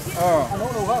đồng đó anh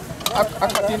nấu đâu không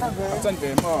ăn tin chân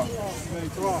về mà mình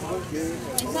cho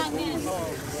sang nè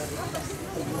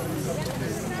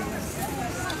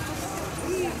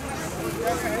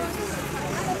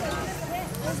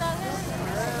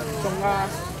chungah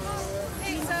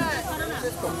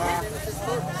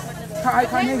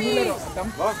khai nhanh đi rồi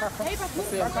tấm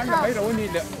xe khai là mấy rồi đi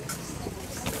được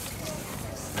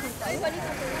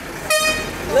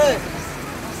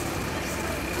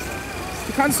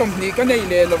ที่ขั้นสมนี้ก็ใน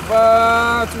เลยหรือว่า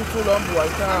ชูล้อมบวย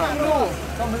จ้า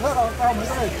ต้องมีเท่าเราต้องมีเ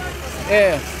ท่าไหร่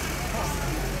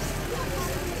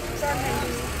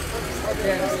โอเค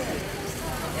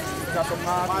จะสมม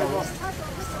าตัว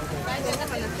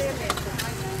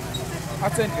อา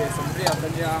เจนเกสมเรียนกั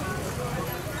นยัง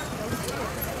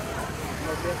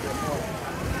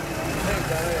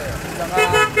จังอ่ะ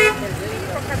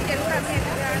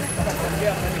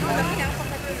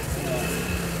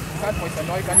ถ้าหมดจะ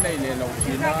น้อยกันในเลยเรา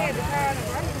คิดนะ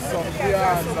สมเรีย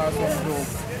นจะสมดู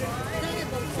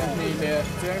จะนี่เลย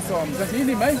จะสมจะ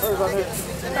นี่ไหม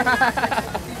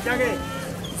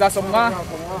จะสมงา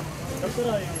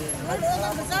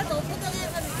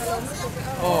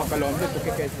กะลอมด้วยตัว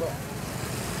เก๋ๆก็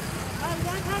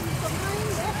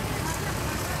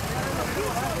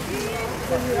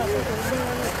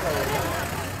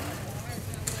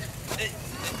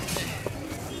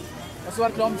สวั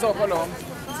สดีลอมโซกะลอม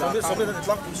선배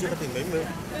딱 무시 같은 거 있네.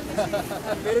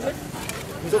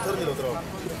 무조 다른 일 오더라.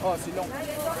 실롱.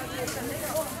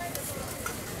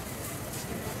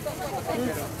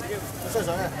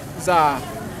 자,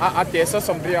 adesso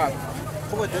sombria.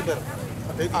 Come deber.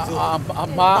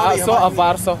 Ma so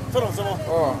avarso. Sono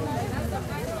sono.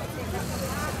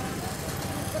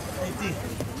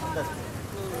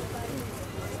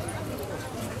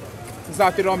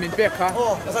 Za ti rom in pekha.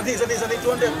 Sani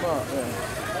chuan dem.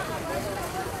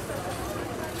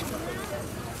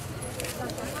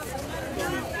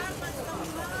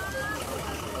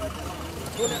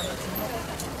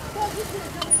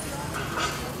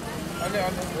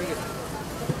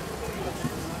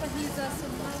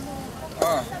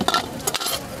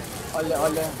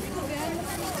 Ale.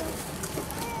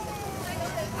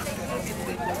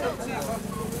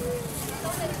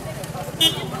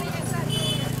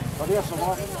 어디야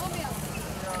소모?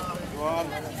 원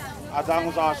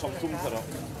아장자 somtum처럼.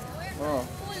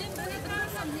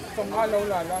 Somga lâu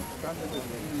là đó.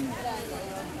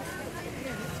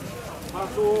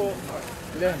 아주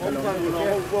네,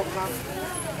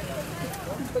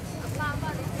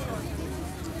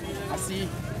 asi.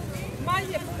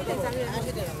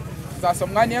 Za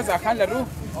somga nia za khan la ru.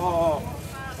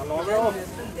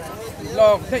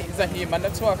 Lo thei za hi man na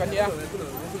chua kan nia.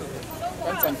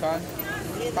 Kan chan khan.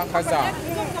 Kan khaza.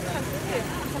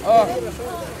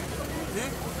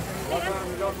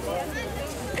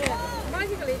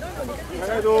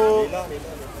 그래도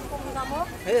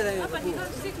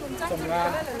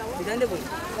somga.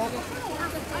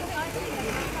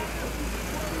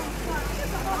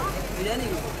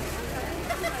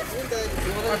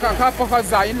 Ka po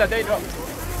khaza in la dei ro.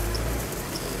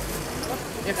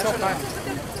 Ek sok na.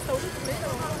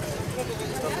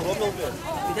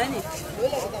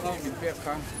 Min pe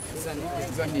kha.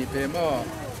 Zani pe mo.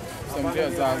 Sombria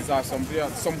za sombria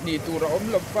somni tu ra om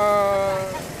lopa.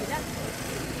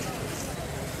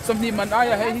 Somni man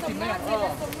aya hai hi ti me.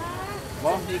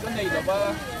 Somni ko nei lo ba.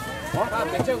 Ba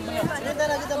pe cheu me.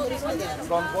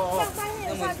 Kon ko.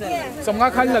 som nga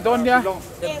khan la don dia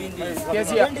kia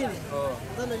zia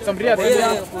som ria dia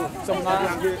som nga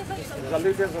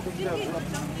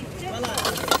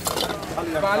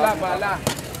bala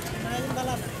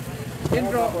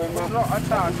intro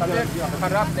ata sabek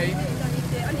kharap nei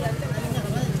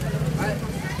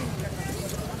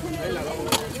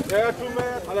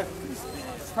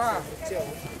ha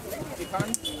ikan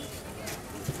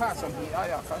ha som hi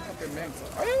aya kan ka pemeng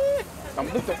tam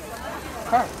duk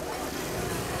ha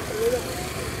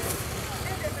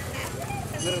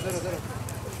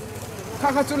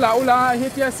chu la ula hi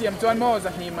tia siam chuan mo za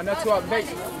hi mana chuak dei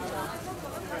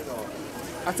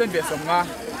a chen be som nga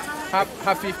half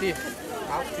 50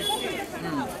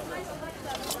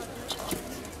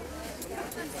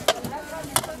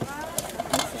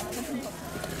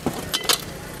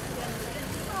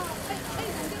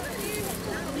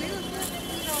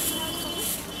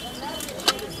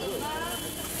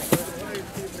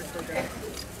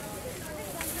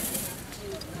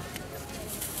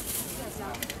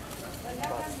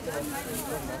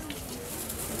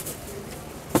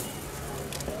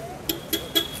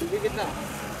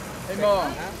 Hey mo,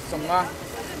 som nga.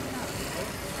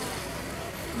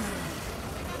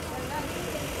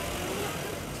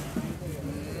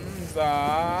 Za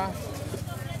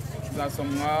som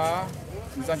nga,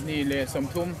 za ni le som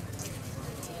thum.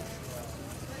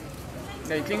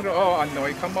 Nei ting ro an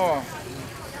noi kham mo.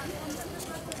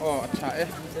 Acha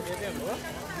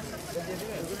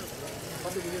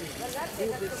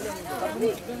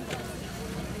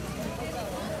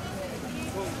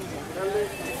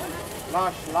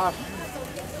Last.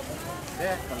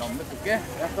 Kalau betul ke?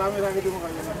 Kami lagi tu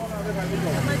makan.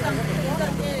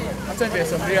 Macam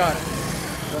biasa berian.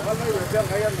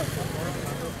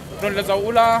 Ron la zawng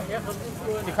ula.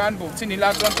 Ikan buk sini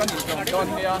lah tuan kan don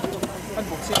dia. Kan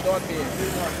buk sini don dia.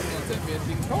 Macam biasa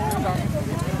tinggal.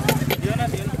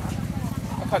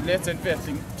 Kat le chen ve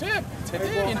ting. Cep.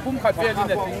 In pum kat ve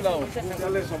lin ting lau.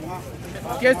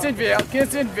 Ke chen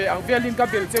ve ang ve lin ka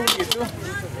bel cheu ni tu.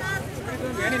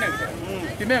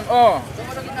 Kimeng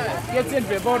kia chen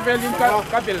về bor velin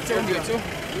ka bel chen ni chu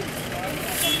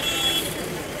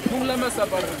nung lama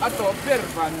sabar ato per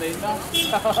van nei na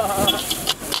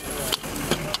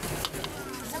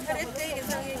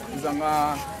zanga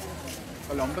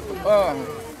kalong betul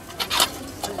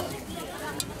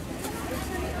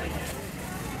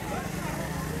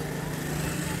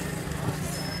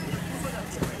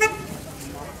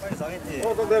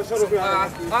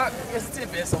este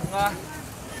besong nga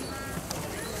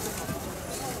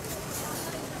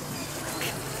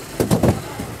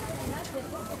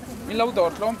in lau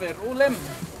dawr hlawm ve lem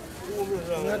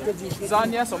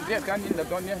zania som riat kan in la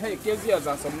don nia hei ke zia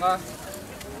za som nga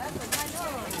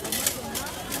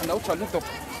nấu chọn liên tục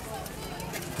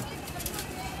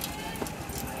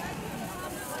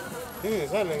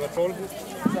sao này ngặt trốn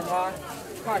rằng là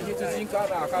như thế gì cả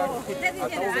là cả thịt ở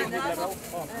đâu về đi là đâu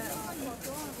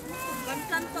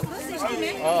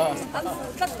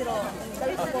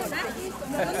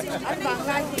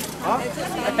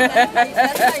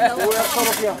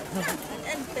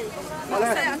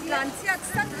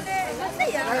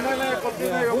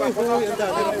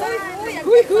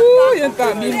hiện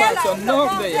tại mình bạn chọn nóc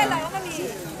đây à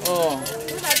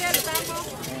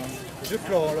giúp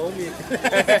lò lỗ mì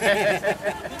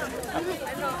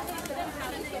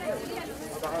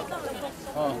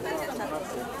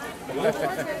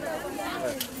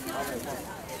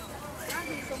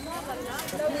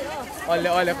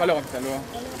Olha, kalong luôn.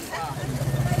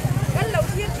 Cái lẩu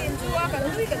chiên tiền chua cả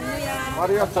núi cả núi à.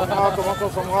 Maria chungah tomato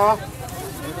chungah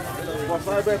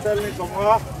wasai betel ni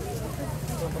chungah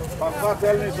pasta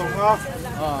tel ni chungah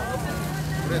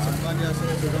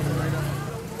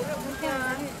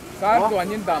Các tuần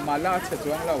nhân đảm mà la chết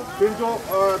chuang lâu. pinjo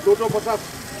dodo patat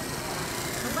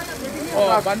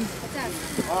Ban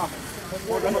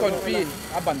ban còn phi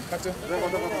ban các chú.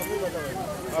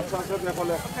 apsa set le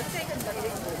kole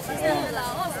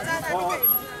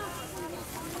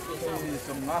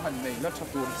Sông ngã hành này rất chặt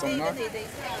tuồng sông ngã.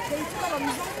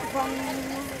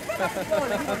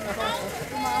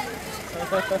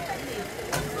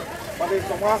 Balik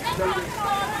chungah jaldi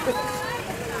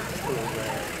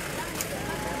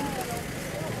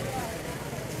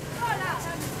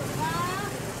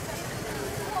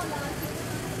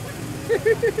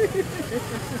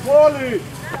Molly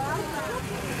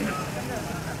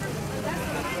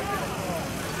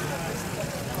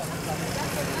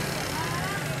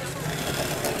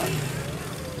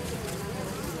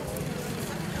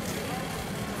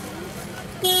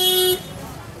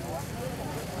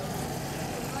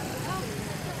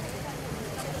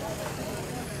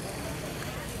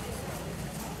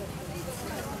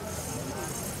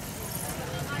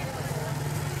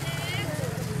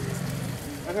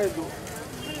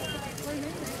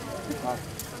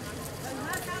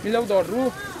mi lâu đọt ru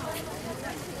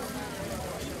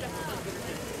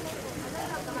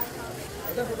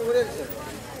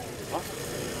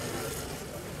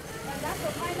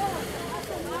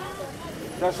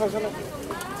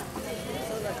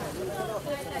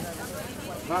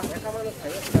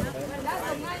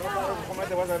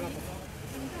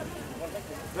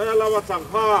đây là vật chẳng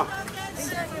pha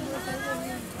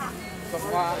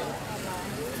semua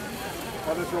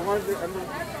ada semua di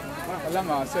alam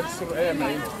ah sensor em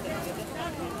này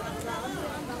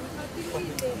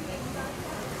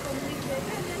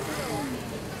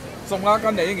semua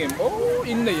kan này em oh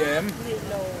in này em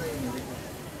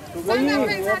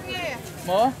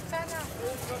mo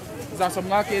ra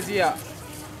semua cái gì à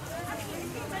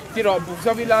ที่เราบุกซ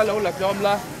าวิลาเราหลักยอมล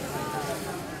ะ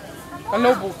อันเร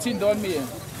าบุกชิ้นโดนมี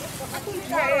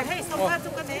ให้สมภาพทุ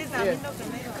กคนเนี่ยจ้ะ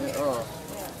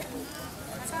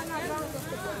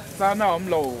ซาหน้าอม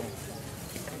โล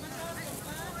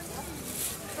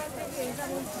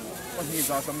วันนี้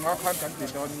จะสมงักขันกันติด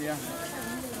โดนเนี่ย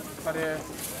ก็ได้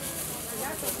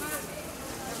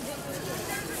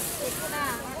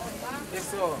เอส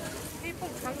โซ่ปุ่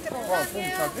มสักนิด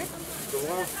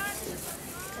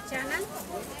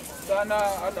ซาหน้า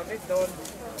อันนี้โดน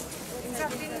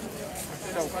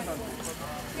ที่เราขั้นนั้น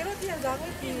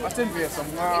อาเซนเวียสม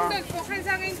งัก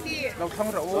เราทั้ง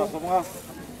เราสมงัก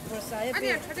Bersaya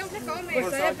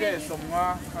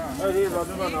semua. Ini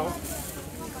tadi mana?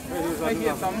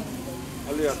 Ini hitam.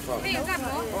 Lihat pak.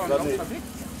 Oh, tadi.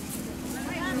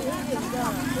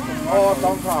 Oh,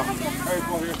 tangka.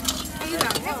 Kopi.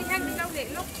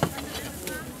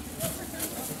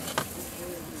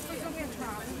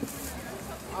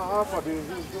 Apa di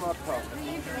sini apa?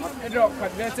 Ini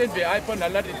kan dia sendiri iPhone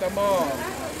alat itu mo.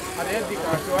 Ada di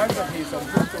kasuan tapi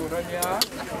semua turunnya.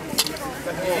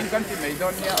 Takin kan di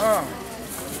medannya ah.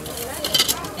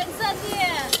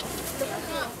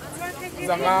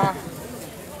 Zangah.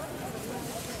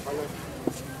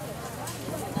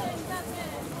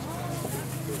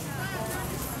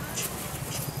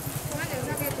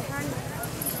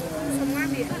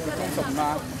 Semua.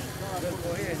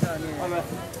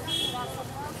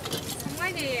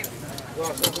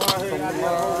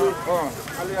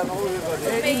 Alian hobi tadi.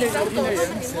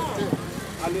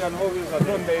 Alian hobi tadi.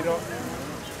 Don dero.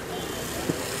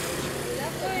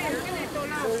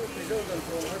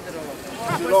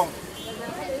 Silong.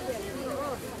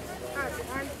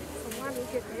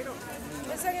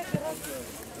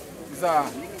 ZUAR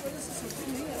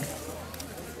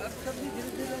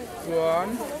chuan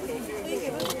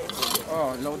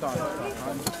lâu đỏ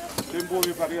Tempo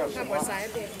vi faria.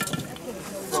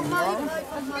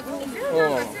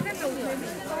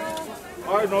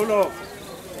 Ai no no.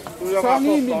 Sang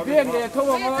đi mình biết để thôi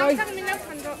ông ơi.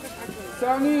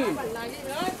 Sang đi.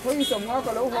 Thôi sầm ngã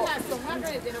cả lâu họ.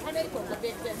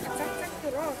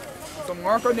 Sầm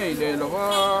ngã cái này để là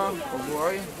hoa của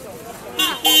bưởi.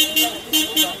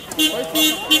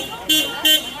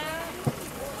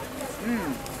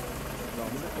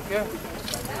 Ok.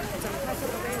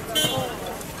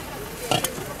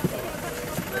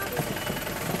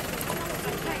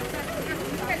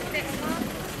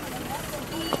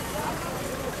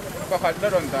 Bakal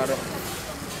daron taro.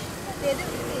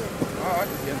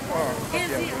 Pathian.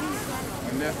 Pathian.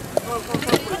 Ane.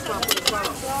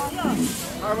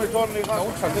 Ai ton ni kan.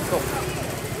 Nấu thành tiếp tục.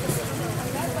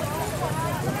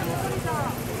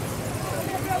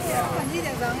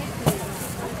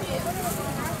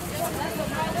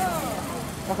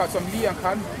 Bakal som liang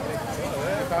kan.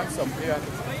 Kan som liang.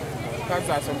 Kan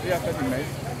za som liang kan ni.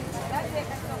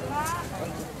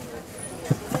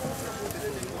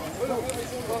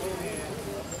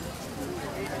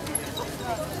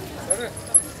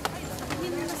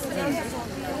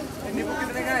 Ini bukit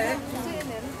mereka ya.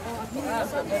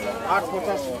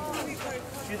 850.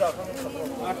 Tidak kan.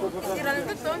 850. Kira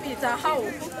itu tuh bisa hau.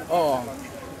 Oh.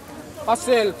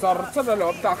 Asal zarah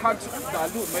dalam takan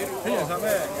dalu mai. Ini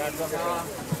sampai ya sama.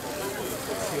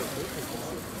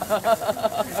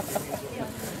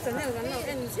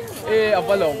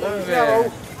 Apa lo?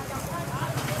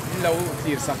 Lâu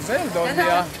tiệt sạch sẽ đón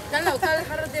dia. Kan lâu kal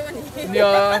har dewa ni.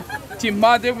 Nia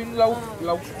timma de win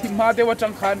lâu timma de wa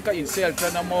chang khan ka in sel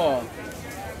chana mo.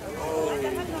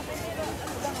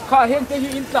 Kha hen te hi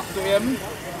in tak do em.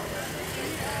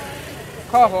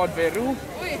 Kha hot veru.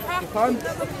 Ui ha. Khan.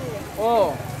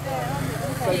 Oh.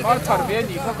 Kai mar thar ve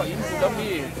ni kha ka in dam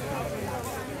ni.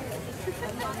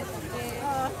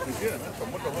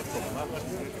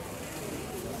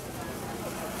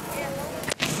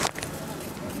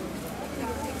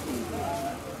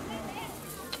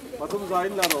 Patung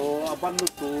zain lah ro, apan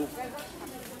tu.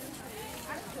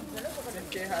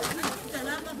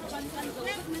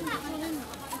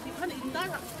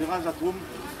 Dengan zatum,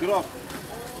 kilo.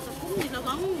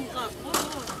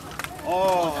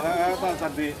 Oh,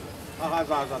 tadi,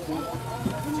 zatum.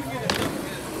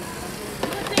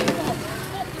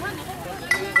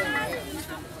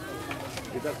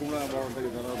 Kita kumla orang tadi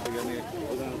ini,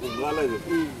 orang kumla lagi.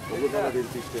 Aku tak ada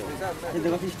sistem. Jadi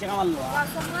kau sistem awal lo.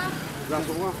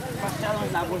 Langsung mah. Pas calon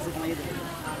lagu semua itu.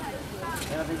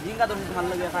 Ya, jingga tu hal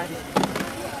lagi apa sih?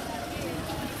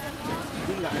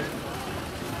 Jingga.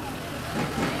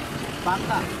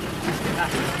 Bangka.